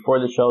can do before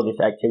the show. There's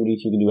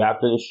activities you can do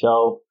after the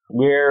show.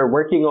 We're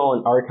working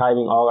on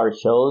archiving all our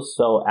shows.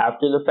 So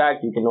after the fact,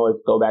 you can always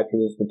go back to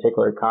this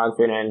particular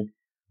concert, and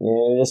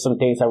there's some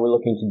things that we're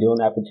looking to do on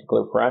that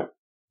particular front.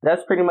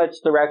 That's pretty much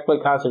the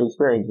RaxPlay concert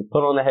experience. You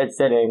put on the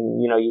headset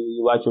and, you know,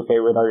 you watch your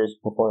favorite artist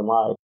perform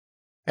live.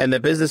 And the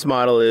business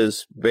model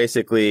is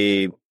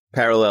basically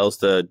parallels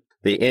the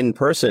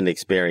in-person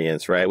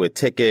experience, right? With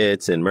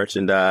tickets and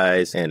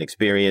merchandise and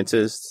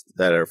experiences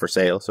that are for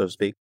sale, so to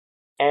speak.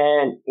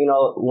 And, you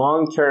know,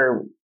 long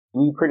term,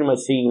 we pretty much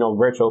see, you know,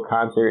 virtual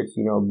concerts,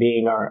 you know,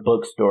 being our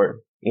bookstore,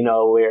 you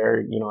know,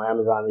 where, you know,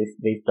 Amazon,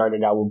 they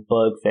started out with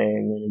books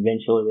and then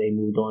eventually they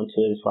moved on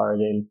to as far as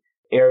in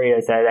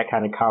areas that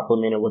kind of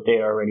complemented what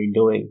they're already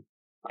doing.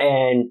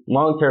 And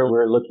long term,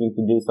 we're looking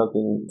to do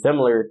something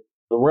similar.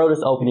 The world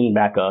is opening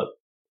back up.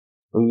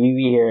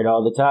 We hear it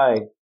all the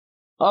time.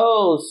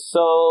 Oh,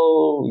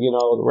 so, you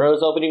know, the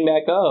world's opening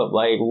back up.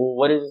 Like,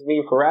 what does this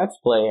mean for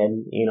RaxPlay?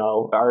 And, you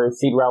know, our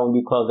seed round would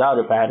be closed out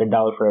if I had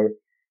 $1 for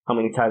how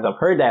many times I've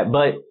heard that.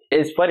 But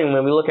it's funny,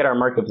 when we look at our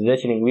market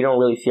positioning, we don't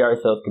really see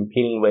ourselves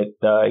competing with,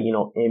 you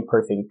know,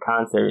 in-person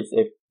concerts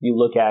if you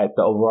look at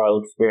the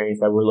overall experience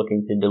that we're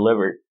looking to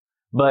deliver.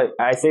 But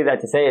I say that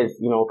to say is,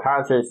 you know,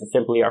 concerts is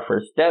simply our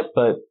first step,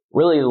 but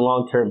really the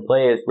long-term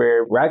play is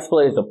where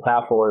RaxPlay is a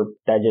platform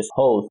that just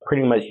hosts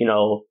pretty much, you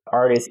know,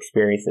 artist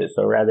experiences.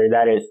 So rather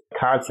that is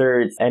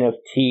concerts,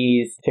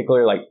 NFTs,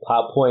 particular like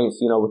plot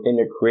points, you know, within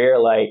their career.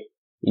 Like,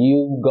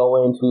 you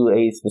go into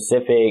a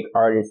specific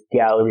artist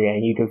gallery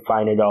and you can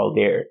find it all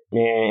there.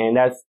 And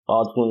that's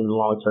ultimately the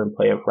long-term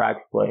play of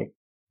RaxPlay.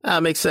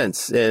 Makes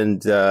sense.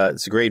 And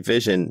it's a great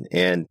vision.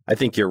 And I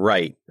think you're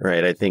right?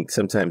 I think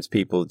sometimes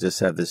people just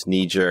have this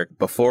knee jerk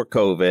before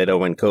COVID or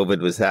when COVID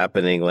was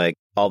happening, like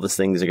all these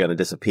things are going to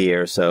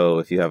disappear. So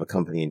if you have a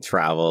company in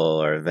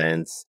travel or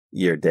events,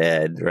 you're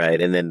dead,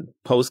 right? And then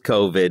post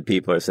COVID,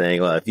 people are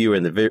saying, well, if you were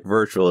in the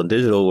virtual and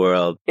digital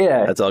world,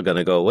 yeah, that's all going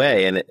to go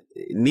away. And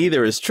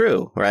neither is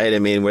true, right? I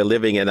mean, we're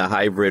living in a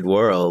hybrid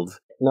world.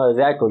 No,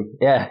 exactly.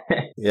 Yeah.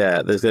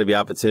 Yeah. There's going to be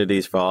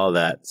opportunities for all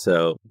that.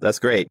 So that's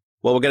great.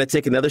 Well, we're going to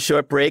take another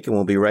short break and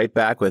we'll be right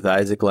back with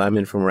Isaac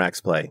Lyman from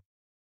RaxPlay.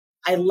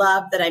 I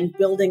love that I'm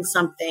building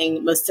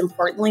something, most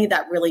importantly,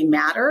 that really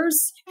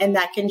matters and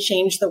that can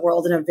change the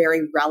world in a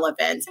very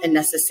relevant and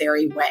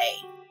necessary way.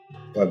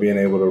 By being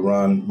able to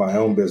run my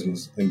own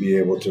business and be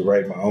able to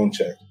write my own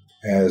check,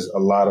 as a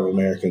lot of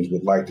Americans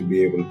would like to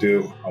be able to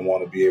do, I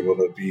want to be able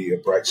to be a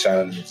bright,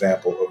 shining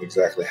example of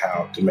exactly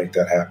how to make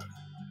that happen.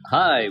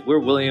 Hi, we're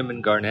William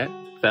and Garnett,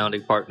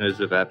 founding partners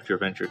of Aperture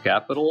Venture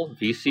Capital,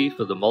 VC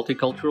for the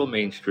multicultural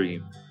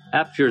mainstream.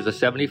 Aperture is a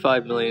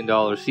 $75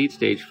 million seed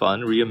stage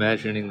fund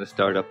reimagining the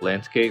startup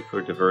landscape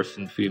for diverse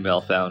and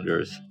female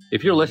founders.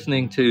 If you're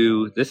listening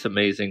to this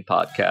amazing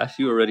podcast,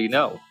 you already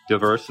know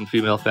diverse and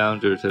female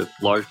founders have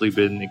largely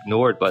been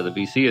ignored by the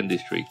VC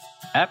industry.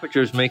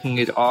 Aperture is making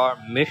it our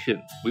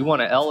mission. We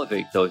want to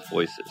elevate those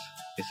voices.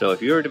 And so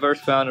if you're a diverse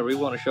founder, we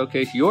want to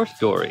showcase your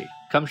story.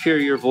 Come share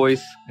your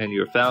voice and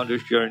your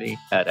founder's journey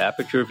at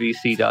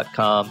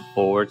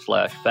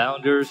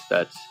aperturevc.com/founders.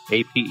 That's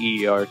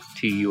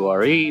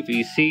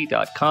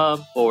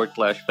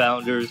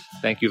aperturevc.com/founders.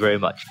 Thank you very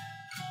much.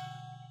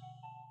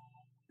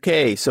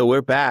 Okay, so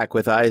we're back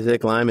with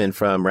Isaac Lyman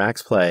from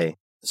RaxPlay.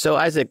 So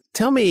Isaac,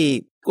 tell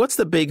me What's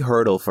the big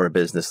hurdle for a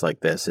business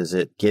like this? Is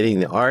it getting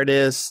the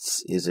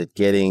artists? Is it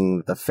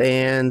getting the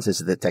fans?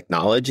 Is it the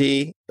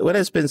technology? What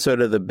has been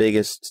sort of the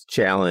biggest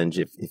challenge,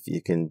 if you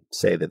can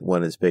say that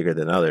one is bigger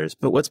than others?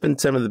 But what's been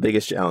some of the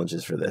biggest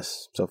challenges for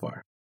this so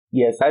far?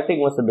 Yes, I think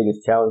what's the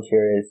biggest challenge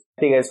here is,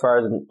 I think as far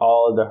as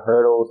all the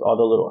hurdles, all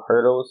the little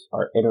hurdles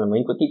are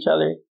interlinked with each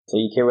other. So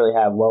you can't really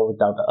have one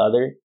without the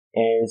other.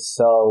 And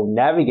so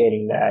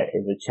navigating that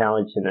is a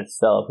challenge in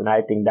itself. And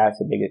I think that's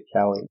the biggest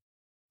challenge.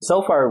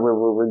 So far,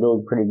 we're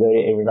doing pretty good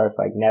in regards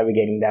to like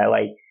navigating that.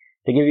 Like,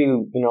 to give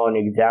you, an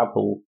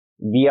example,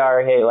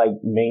 VR hit like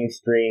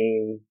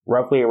mainstream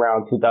roughly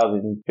around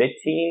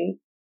 2015.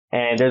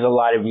 And there's a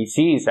lot of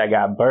VCs that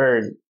got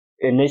burned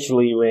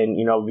initially when,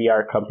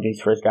 VR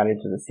companies first got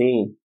into the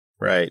scene.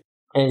 Right.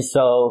 And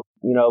so,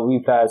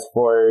 we fast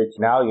forward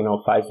to now,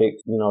 5, 6,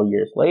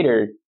 years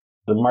later,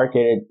 the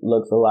market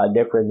looks a lot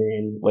different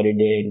than what it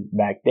did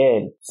back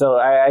then. So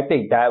I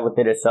think that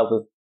within itself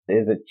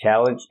is a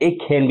challenge.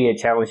 It can be a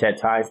challenge at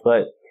times,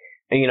 but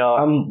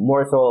I'm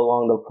more so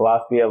along the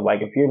philosophy of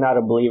like, if you're not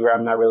a believer,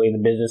 I'm not really in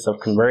the business of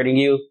converting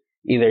you.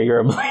 Either you're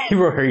a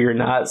believer or you're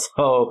not.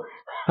 So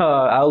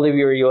I'll leave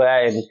you where you're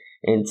at, and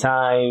in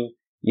time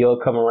you'll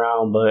come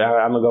around. But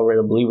I'm gonna go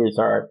where the believers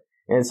are.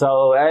 And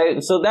so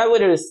that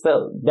within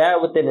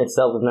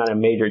itself is not a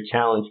major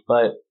challenge.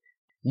 But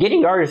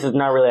getting artists is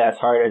not really as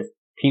hard as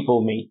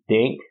people may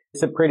think.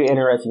 It's a pretty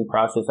interesting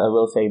process. I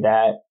will say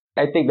that.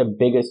 I think the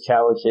biggest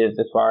challenge is,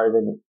 as far as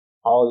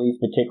all of these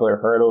particular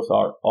hurdles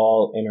are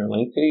all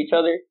interlinked to each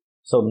other.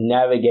 So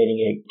navigating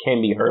it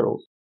can be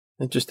hurdles.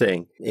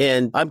 Interesting.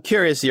 And I'm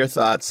curious your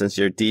thoughts, since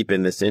you're deep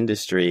in this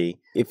industry.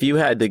 If you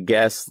had to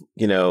guess,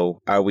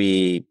 are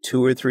we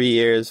 2 or 3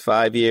 years,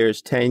 5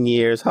 years, 10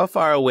 years? How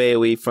far away are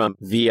we from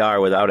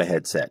VR without a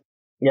headset?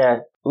 Yeah,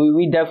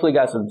 we definitely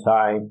got some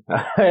time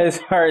as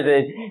far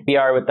as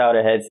VR without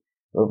a headset.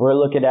 We're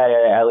looking at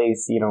it at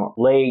least,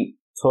 late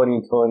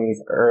 2020s,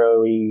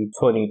 early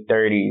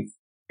 2030s.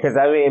 Because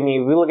I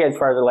mean, if we look at as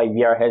far as like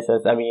VR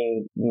headsets, a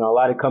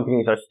lot of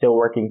companies are still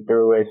working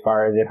through as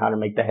far as how to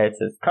make the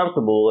headsets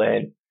comfortable,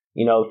 and,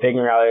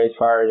 figuring out as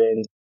far as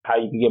how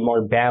you can get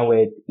more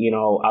bandwidth,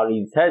 out of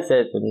these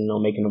headsets,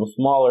 and, making them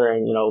smaller,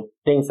 and,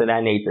 things of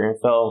that nature. And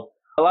so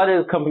a lot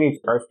of companies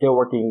are still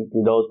working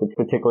through those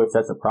particular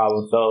sets of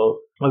problems. So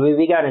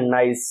we got a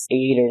nice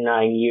 8 or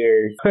 9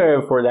 years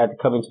for that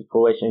to come into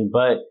fruition.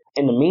 But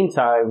in the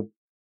meantime,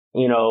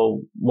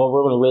 what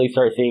we're going to really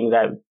start seeing is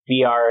that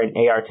VR and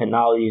AR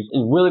technologies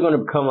is really going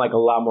to become like a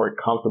lot more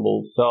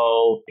comfortable.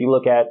 So if you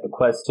look at the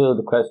Quest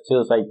 2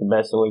 is like the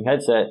best selling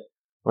headset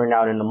right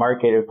now in the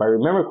market. If I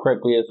remember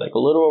correctly, it's like a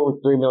little over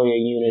 3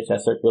 million units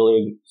that's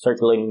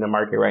circulating in the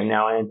market right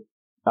now. And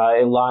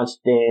it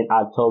launched in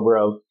October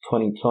of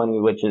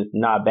 2020, which is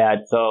not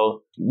bad.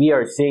 So we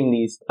are seeing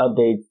these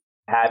updates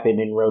happen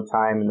in real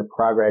time and the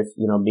progress,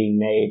 being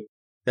made.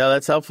 No,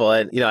 that's helpful.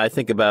 And, I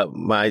think about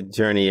my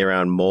journey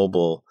around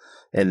mobile,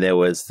 and there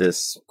was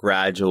this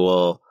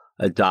gradual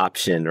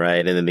adoption,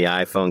 right? And then the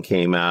iPhone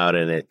came out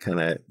and it kind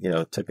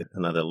of, took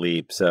another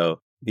leap. So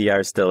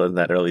VR is still in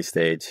that early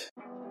stage.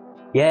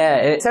 Yeah,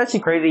 it's actually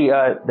crazy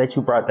that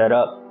you brought that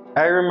up.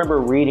 I remember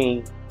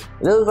reading,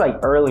 it was like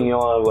early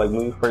on, like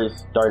when we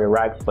first started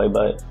Racksplay,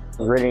 but I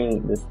was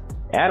reading this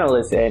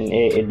analyst, and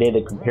it did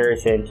a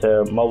comparison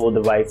to mobile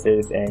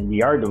devices and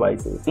VR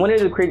devices. One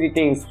of the crazy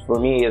things for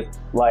me is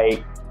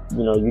like,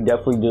 you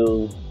definitely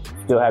do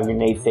still have your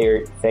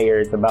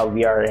naysayers about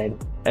VR.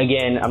 And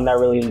again, I'm not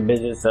really in the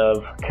business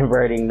of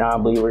converting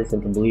non-believers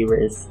into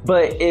believers.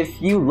 But if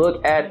you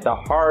look at the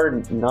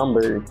hard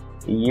numbers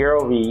year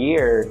over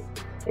year,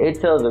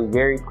 it tells a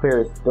very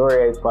clear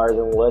story as far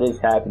as what is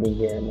happening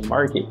here in the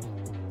market.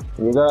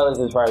 Regardless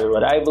as far as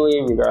what I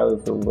believe,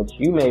 regardless of what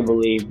you may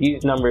believe,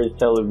 these numbers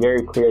tell a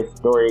very clear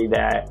story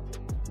that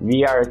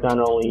VR is not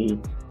only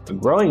a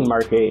growing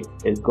market,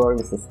 it's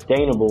growing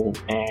sustainable,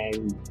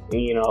 and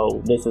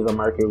this is a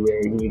market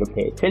where you need to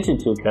pay attention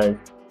to because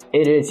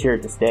it is here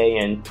to stay.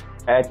 And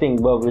I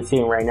think what we're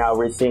seeing right now,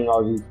 we're seeing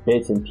all these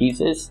bits and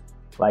pieces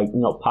like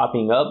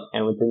popping up,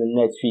 and within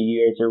the next few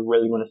years they're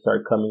really going to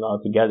start coming all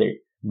together.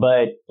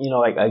 But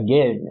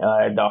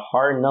the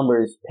hard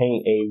numbers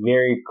paint a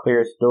very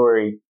clear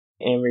story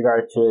in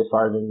regards to as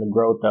far as in the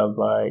growth of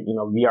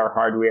VR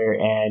hardware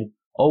and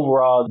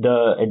overall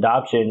the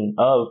adoption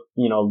of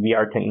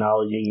VR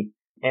technology.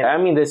 And I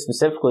mean this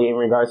specifically in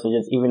regards to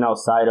just even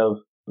outside of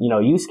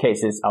use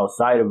cases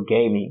outside of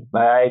gaming.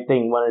 But I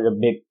think one of the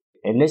big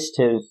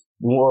initiatives,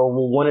 or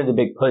one of the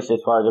big pushes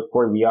as far as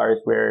for VR,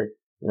 is where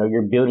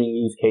you're building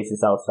use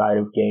cases outside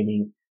of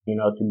gaming,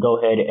 to go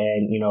ahead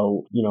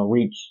and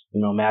reach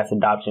mass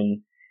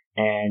adoption,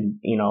 and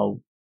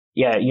go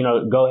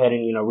ahead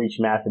and reach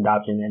mass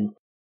adoption. And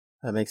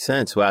that makes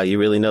sense. Wow, you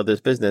really know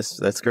this business.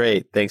 That's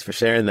great. Thanks for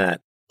sharing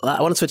that.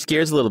 I want to switch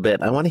gears a little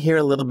bit. I want to hear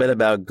a little bit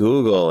about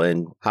Google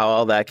and how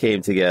all that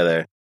came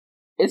together.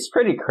 It's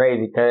pretty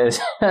crazy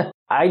because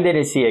I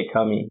didn't see it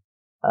coming.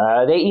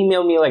 They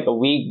emailed me like a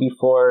week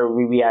before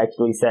we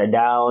actually sat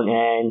down,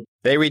 and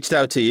they reached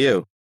out to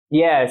you.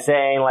 Yeah,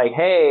 saying like,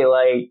 hey,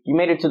 like you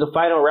made it to the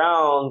final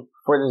round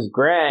for this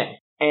grant.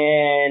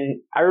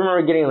 And I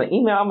remember getting an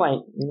email. I'm like,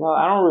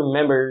 I don't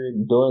remember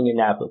doing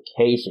an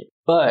application,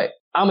 but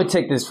I'm going to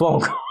take this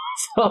phone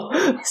call.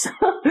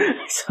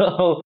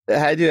 So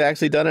had you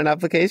actually done an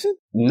application?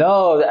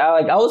 No,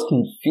 I was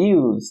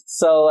confused.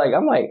 So like,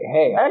 I'm like,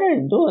 hey, I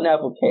didn't do an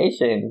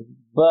application,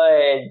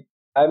 but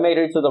I made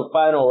it to the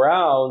final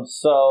round.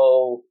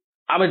 So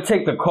I'm going to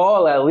take the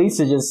call at least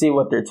to just see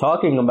what they're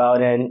talking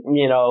about. And,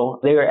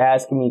 they were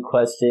asking me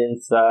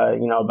questions,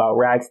 about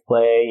Rax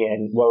Play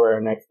and what were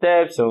our next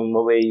steps and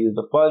what we use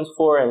the funds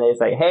for. And they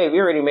say, hey, we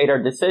already made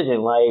our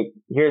decision. Like,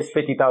 here's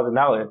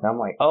 $50,000. I'm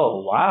like,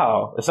 oh,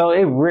 wow. So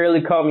it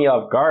really caught me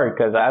off guard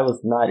because I was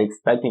not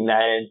expecting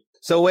that. And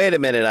so wait a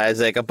minute,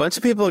 Isaac. A bunch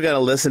of people are going to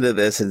listen to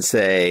this and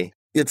say,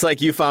 it's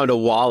like you found a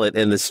wallet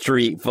in the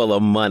street full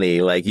of money.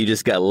 Like you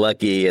just got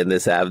lucky in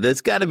this app. There's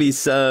got to be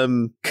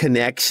some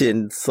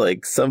connections,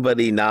 like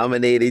somebody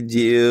nominated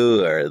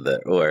you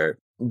or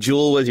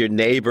Jewel was your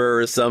neighbor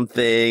or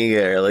something,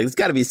 or like there's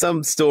got to be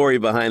some story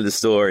behind the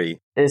story.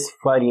 It's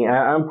funny.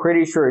 I'm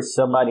pretty sure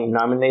somebody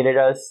nominated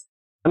us.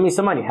 I mean,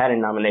 somebody had to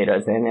nominate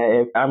us,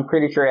 and I'm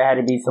pretty sure it had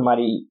to be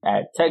somebody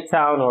at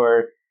TechTown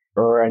or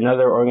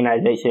another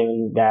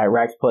organization that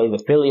Rax Play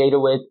is affiliated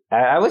with.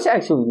 I wish I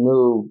actually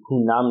knew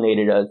who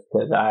nominated us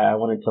because I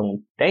wanted to tell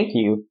them thank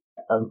you.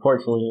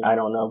 Unfortunately, I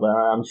don't know, but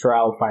I'm sure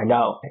I'll find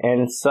out.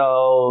 And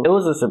so it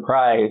was a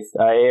surprise.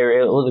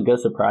 It was a good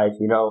surprise,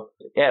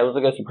 Yeah, it was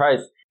a good surprise.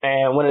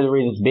 And one of the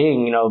reasons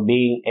being,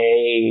 being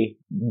a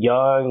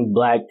young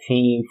black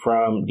team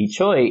from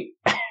Detroit,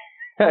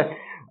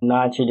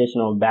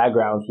 non-traditional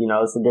backgrounds,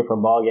 it's a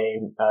different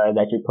ballgame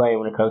that you're playing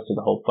when it comes to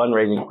the whole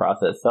fundraising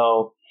process.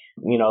 So,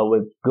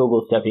 with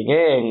Google stepping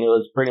in, it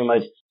was pretty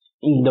much,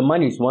 the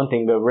money's one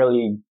thing, but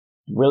really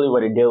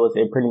what it did was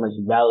it pretty much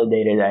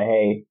validated that,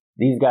 hey,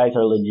 these guys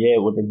are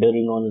legit. What they're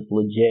building on is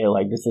legit.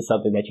 Like, this is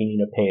something that you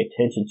need to pay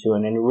attention to.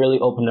 And then it really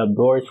opened up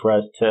doors for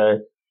us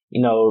to,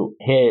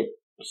 hit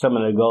some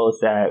of the goals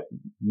that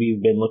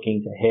we've been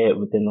looking to hit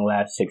within the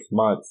last 6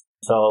 months.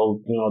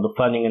 So, the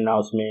funding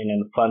announcement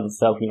and the fund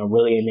itself,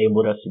 really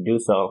enabled us to do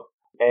so.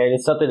 And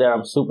it's something that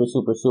I'm super,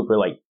 super, super,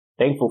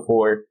 thankful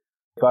for.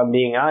 If I'm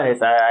being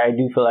honest, I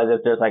do feel as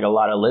if there's a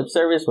lot of lip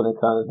service when it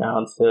comes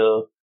down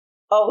to,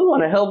 oh, we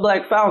want to help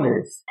black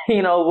founders.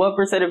 What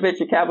percent of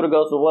venture capital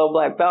goes to one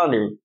black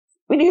founder?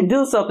 We need to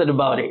do something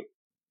about it.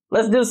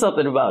 Let's do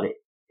something about it.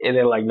 And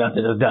then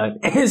nothing is done.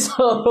 And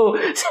so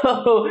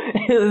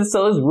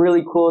it's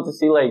really cool to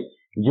see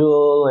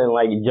Jewel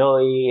and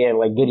Joey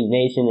and Goody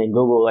Nation and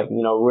Google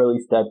really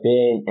step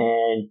in,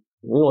 and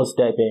we're gonna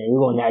step in.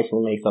 We're gonna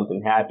actually make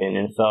something happen.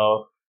 And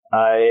so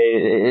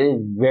it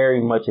is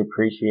very much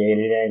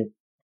appreciated. And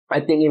I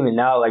think even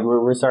now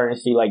we're starting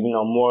to see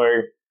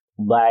more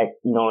black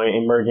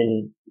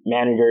emerging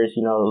managers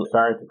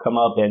starting to come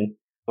up, and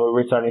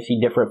we're starting to see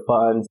different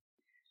funds.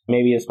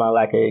 Maybe it's my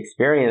lack of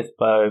experience,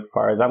 but as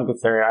far as I'm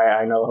concerned,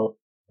 I know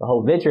the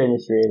whole venture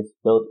industry is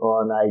built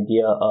on the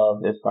idea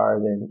of as far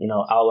as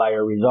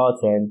outlier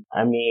results. And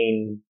I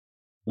mean,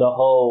 the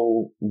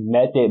whole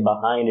method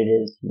behind it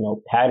is,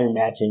 pattern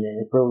matching.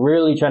 And if we're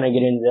really trying to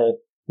get into the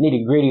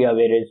nitty gritty of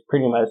it, it's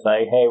pretty much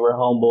hey, we're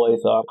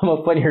homeboys, so I'm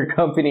gonna fund your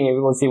company and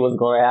we're gonna see what's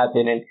going to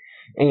happen.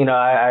 And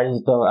I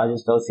just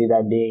don't see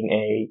that being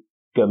a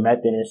good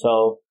method. And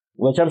so,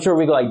 which I'm sure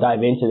we could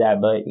dive into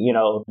that, but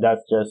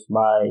that's just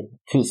my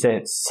 2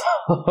 cents.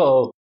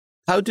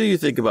 How do you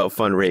think about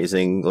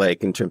fundraising,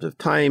 in terms of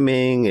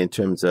timing, in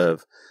terms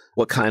of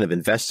what kind of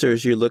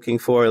investors you're looking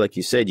for? Like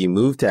you said, you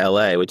moved to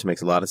LA, which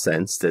makes a lot of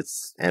sense.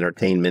 It's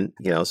entertainment,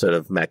 sort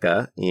of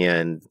mecca,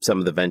 and some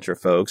of the venture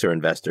folks or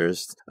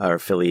investors are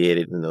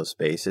affiliated in those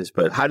spaces.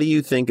 But how do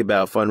you think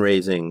about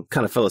fundraising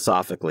kind of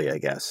philosophically, I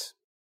guess?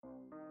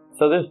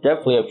 So there's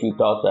definitely a few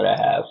thoughts that I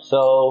have.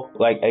 So,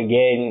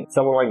 again,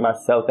 someone like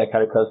myself that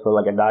kind of comes from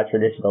a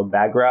non-traditional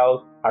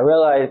background, I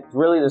realized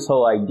really this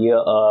whole idea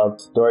of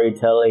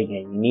storytelling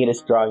and you need a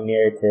strong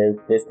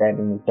narrative, this, that,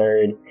 and the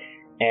third.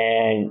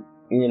 And,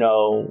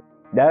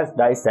 that's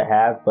nice to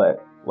have, but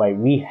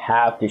we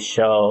have to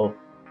show,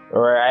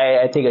 or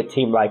I think a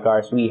team like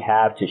ours, we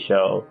have to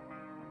show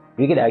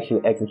we can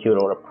actually execute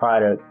on a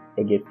product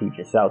and get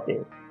features out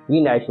there. We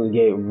can actually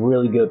get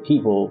really good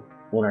people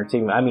on our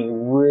team. I mean,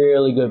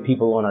 really good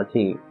people on our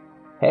team.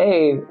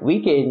 Hey,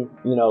 we can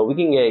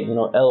get,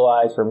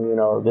 LOIs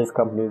from, this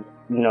company,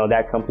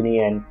 that company.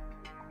 And,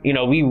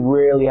 we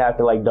really have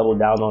to double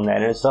down on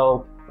that. And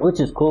so, which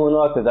is cool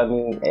enough because I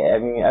mean,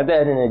 at the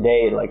end of the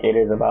day, it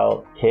is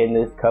about, can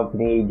this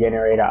company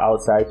generate an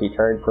outsized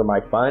return for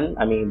my fund?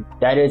 I mean,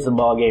 that is the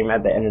ball game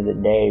at the end of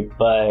the day.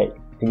 But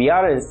to be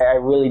honest, I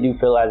really do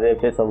feel as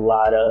if it's a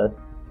lot of,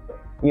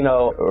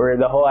 or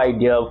the whole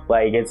idea of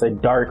it's a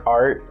dark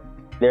art.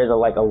 There's a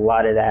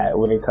lot of that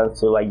when it comes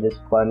to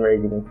just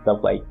fundraising and stuff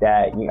like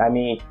that. I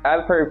mean,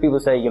 I've heard people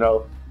say,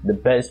 the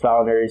best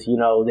founders,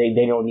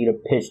 they don't need a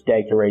pitch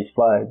deck to raise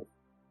funds.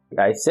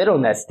 I sit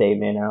on that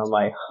statement and I'm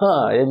like,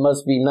 it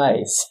must be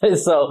nice.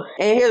 So,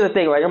 and here's the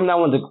thing, I'm not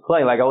one to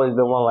complain. I've always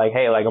been one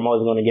hey, I'm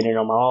always going to get in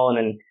on my own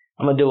and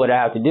I'm going to do what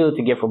I have to do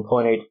to get from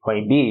point A to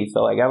point B.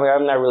 So like,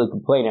 I'm not really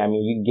complaining. I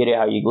mean, you get it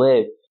how you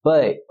live.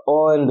 But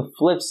on the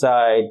flip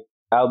side,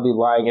 I would be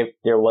lying if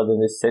there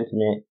wasn't this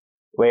sentiment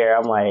where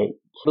I'm like,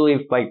 I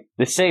believe like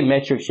the same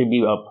metrics should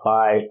be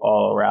applied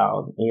all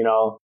around, you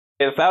know?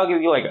 If I'll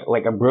give you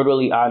like a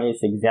brutally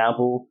honest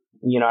example,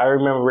 you know, I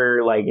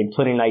remember like in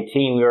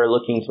 2019, we were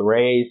looking to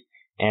raise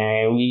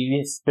and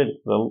we spent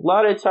a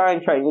lot of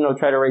time trying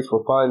to raise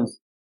for funds.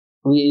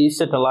 We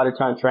spent a lot of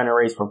time trying to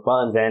raise for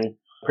funds and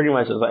pretty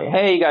much it was like,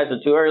 hey, you guys are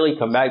too early,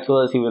 come back to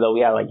us, even though we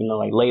had like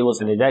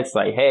labels in the decks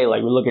like, hey,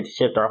 like we're looking to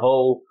shift our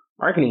whole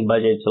marketing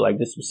budget to like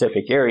this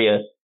specific area,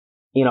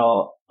 you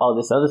know, all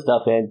this other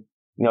stuff. And,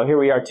 you know, here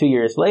we are 2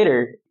 years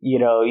later, you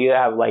know, you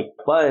have like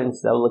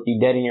funds that will look you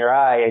dead in your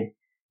eye and,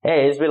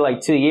 hey, it's been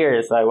like 2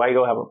 years. Like, why you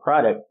don't have a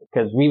product?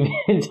 Because we've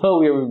been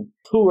told we were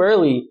too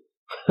early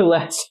for the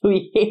last 2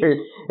 years.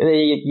 And then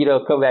you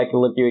know, come back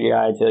and look you in your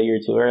eye and tell you're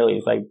too early.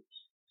 It's like,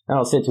 I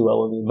don't sit too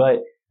well with me.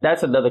 But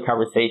that's another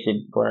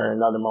conversation for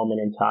another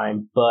moment in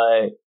time.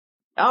 But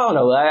I don't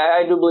know.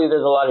 I do believe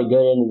there's a lot of good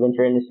in the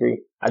venture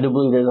industry. I do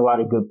believe there's a lot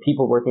of good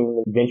people working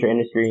in the venture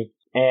industry.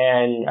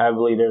 And I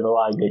believe there's a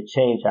lot of good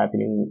change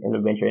happening in the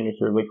venture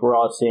industry, which we're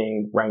all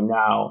seeing right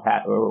now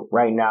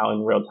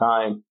in real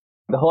time.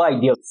 The whole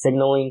idea of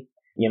signaling,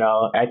 you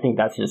know, I think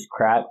that's just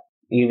crap.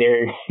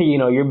 Either, you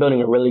know, you're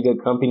building a really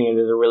good company and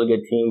there's a really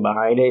good team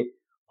behind it.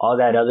 All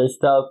that other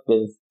stuff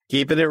is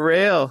keeping it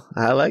real.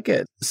 I like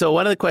it. So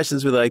one of the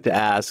questions we like to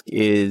ask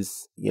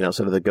is, you know,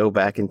 sort of the go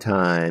back in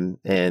time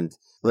and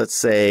let's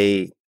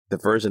say the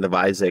version of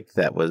Isaac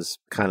that was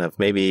kind of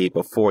maybe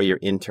before your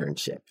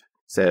internship.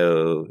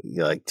 So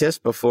you're like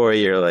just before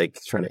you're like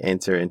trying to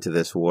enter into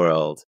this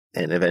world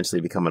and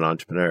eventually become an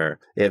entrepreneur.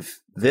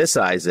 If this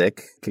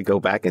Isaac could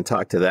go back and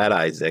talk to that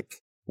Isaac,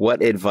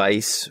 what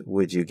advice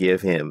would you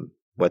give him?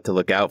 What to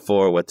look out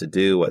for, what to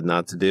do, what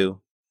not to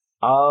do?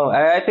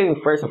 I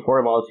think first and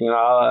foremost, you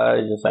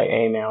know, just like,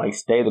 hey man, like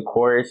stay the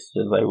course.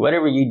 Just like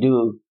whatever you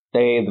do,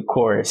 stay the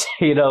course.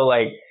 You know,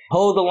 like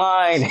hold the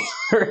line.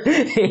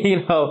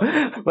 You know.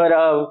 But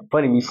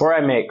funny, before I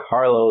met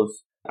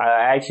Carlos,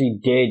 I actually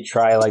did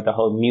try like the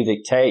whole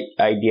music tech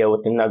idea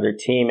with another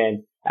team,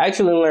 and I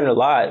actually learned a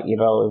lot. You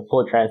know, in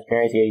full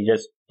transparency,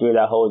 just through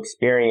that whole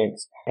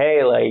experience.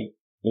 Hey, like,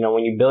 you know,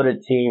 when you build a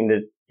team,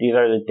 these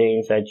are the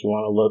things that you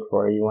want to look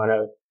for. You want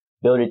to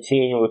build a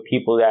team with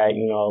people that,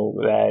 you know,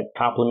 that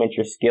complement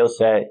your skill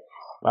set.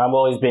 I've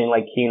always been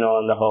like keen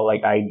on the whole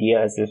like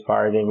ideas as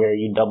far as where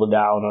you double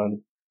down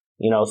on,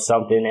 you know,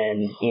 something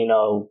and, you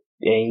know,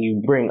 and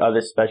you bring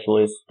other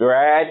specialists. Or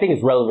I think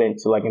it's relevant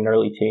to like an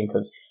early team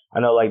because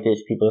I know like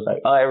there's people that's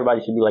like, oh,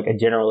 everybody should be like a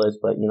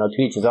generalist, but, you know,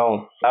 to each his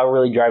own. I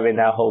really drive in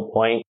that whole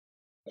point.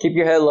 Keep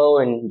your head low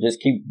and just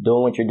keep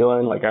doing what you're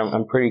doing. Like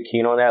I'm pretty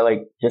keen on that,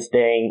 like just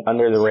staying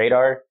under the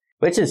radar,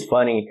 which is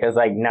funny because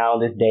like now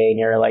this day and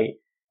you're like,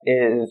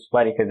 it's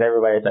funny because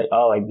everybody's like,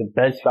 oh, like the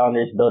best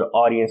founders build an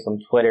audience on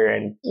Twitter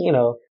and, you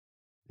know.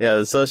 Yeah,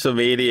 the social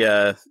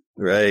media,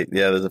 right?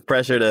 Yeah, there's a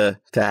pressure to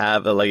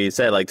have, like you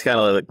said, like to kind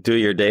of like do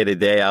your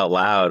day-to-day out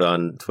loud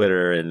on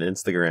Twitter and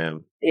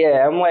Instagram.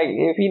 Yeah, I'm like,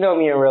 if you know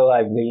me in real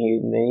life, then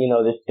you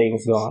know there's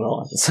things going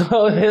on.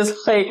 So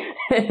it's like,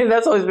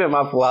 that's always been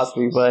my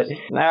philosophy. But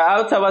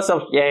I'll tell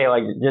myself, yeah,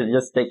 like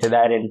just stick to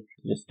that and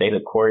just stay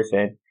the course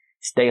and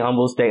stay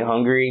humble, stay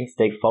hungry,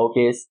 stay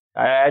focused.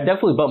 I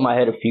definitely bumped my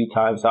head a few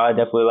times. So I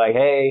definitely like,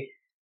 hey,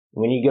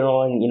 when you get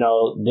on, you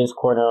know, this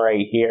corner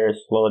right here,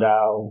 slow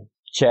down,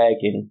 check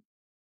and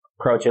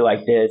approach it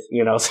like this,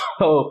 you know.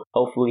 So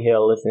hopefully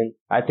he'll listen.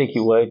 I think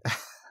he would.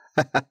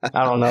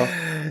 I don't know.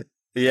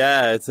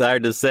 Yeah, it's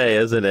hard to say,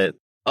 isn't it?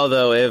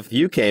 Although if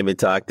you came and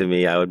talked to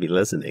me, I would be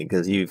listening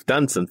because you've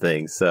done some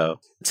things. So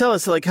tell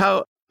us, like,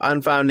 how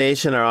Unfound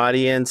Nation, our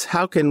audience,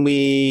 how can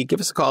we give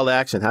us a call to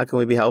action? How can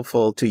we be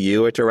helpful to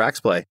you or to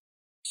RacksPlay?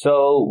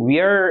 So we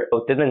are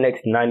within the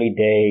next 90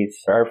 days.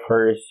 Our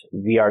first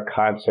VR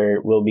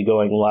concert will be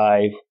going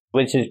live,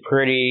 which is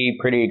pretty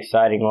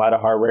exciting. A lot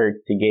of hard work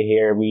to get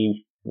here.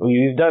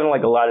 We've done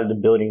like a lot of the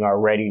building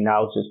already.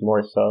 Now it's just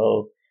more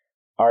so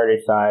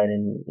artist side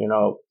and, you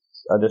know,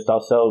 other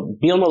stuff. So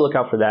be on the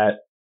lookout for that.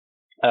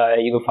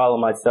 You can follow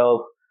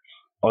myself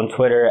on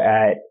Twitter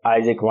at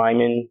Isaac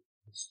Lyman.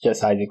 It's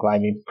just Isaac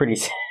Lyman. Pretty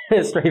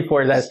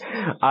straightforward. That's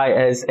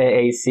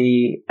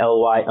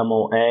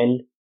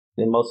ISAACLYMON.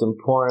 And most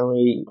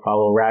importantly,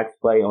 follow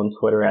RacksPlay on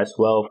Twitter as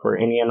well for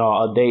any and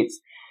all updates.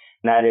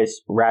 And that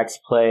is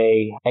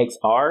RacksPlay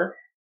XR.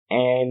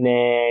 And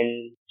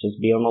then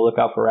just be on the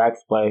lookout for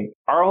RacksPlay.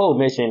 Our whole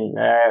mission,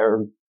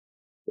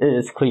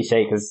 it's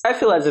cliche because I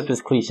feel as if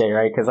it's cliche,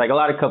 right? Because like a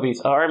lot of companies,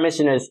 our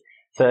mission is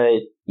to,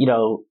 you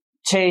know,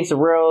 change the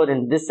world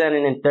and this, that,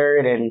 and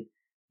third, and,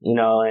 you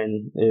know,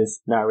 and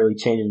it's not really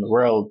changing the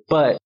world.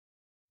 But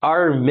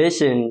our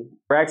mission,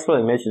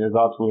 RacksPlay mission is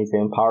ultimately to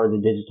empower the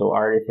digital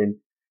artist. And,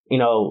 you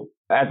know,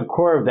 at the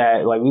core of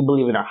that, like we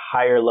believe in a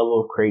higher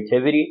level of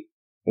creativity,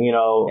 you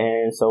know,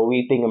 and so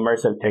we think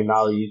immersive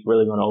technology is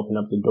really going to open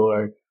up the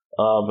door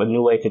of a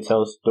new way to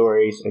tell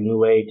stories, a new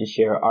way to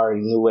share art, a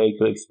new way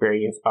to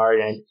experience art.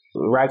 And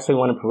we actually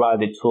want to provide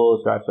the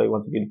tools, we actually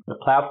want to be the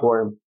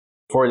platform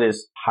for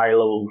this higher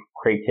level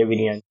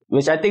creativity, and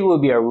which I think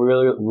would be a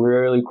really,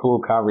 really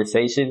cool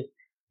conversation.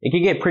 It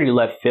could get pretty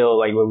left field,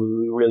 like when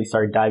we really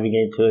start diving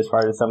into as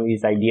far as some of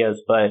these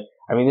ideas. But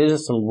I mean, there's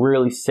just some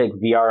really sick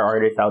VR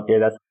artists out there.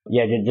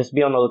 Just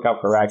be on the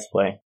lookout for Rax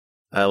Play.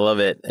 I love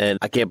it. And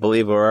I can't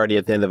believe we're already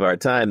at the end of our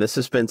time. This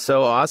has been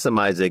so awesome,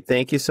 Isaac.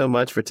 Thank you so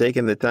much for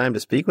taking the time to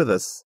speak with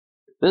us.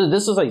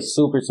 This was like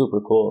super,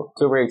 super cool.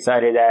 Super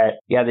excited that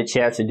you had the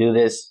chance to do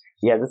this.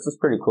 Yeah, this was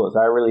pretty cool. So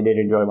I really did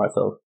enjoy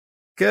myself.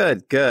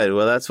 Good.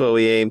 Well, that's what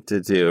we aim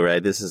to do,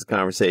 right? This is a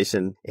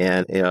conversation,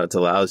 and it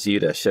allows you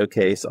to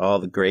showcase all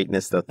the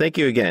greatness. So thank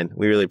you again.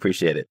 We really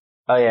appreciate it.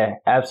 Oh, yeah,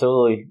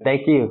 absolutely.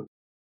 Thank you.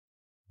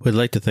 We'd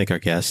like to thank our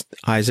guest,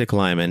 Isaac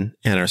Lyman,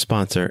 and our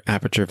sponsor,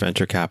 Aperture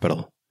Venture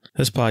Capital.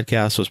 This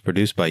podcast was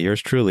produced by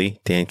yours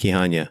truly, Dan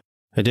Quijano.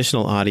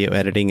 Additional audio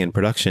editing and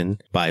production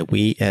by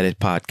We Edit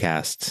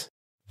Podcasts.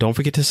 Don't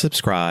forget to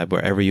subscribe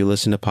wherever you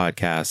listen to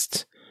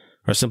podcasts,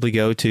 or simply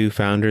go to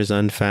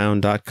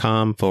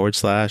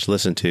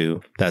foundersunfound.com/listen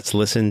to. That's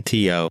listen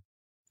to.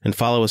 And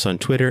follow us on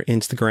Twitter,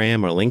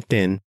 Instagram, or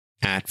LinkedIn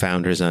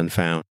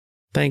 @FoundersUnfound.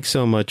 Thanks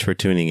so much for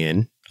tuning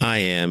in. I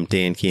am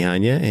Dan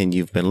Quijano, and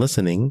you've been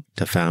listening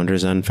to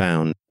Founders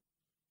Unfound.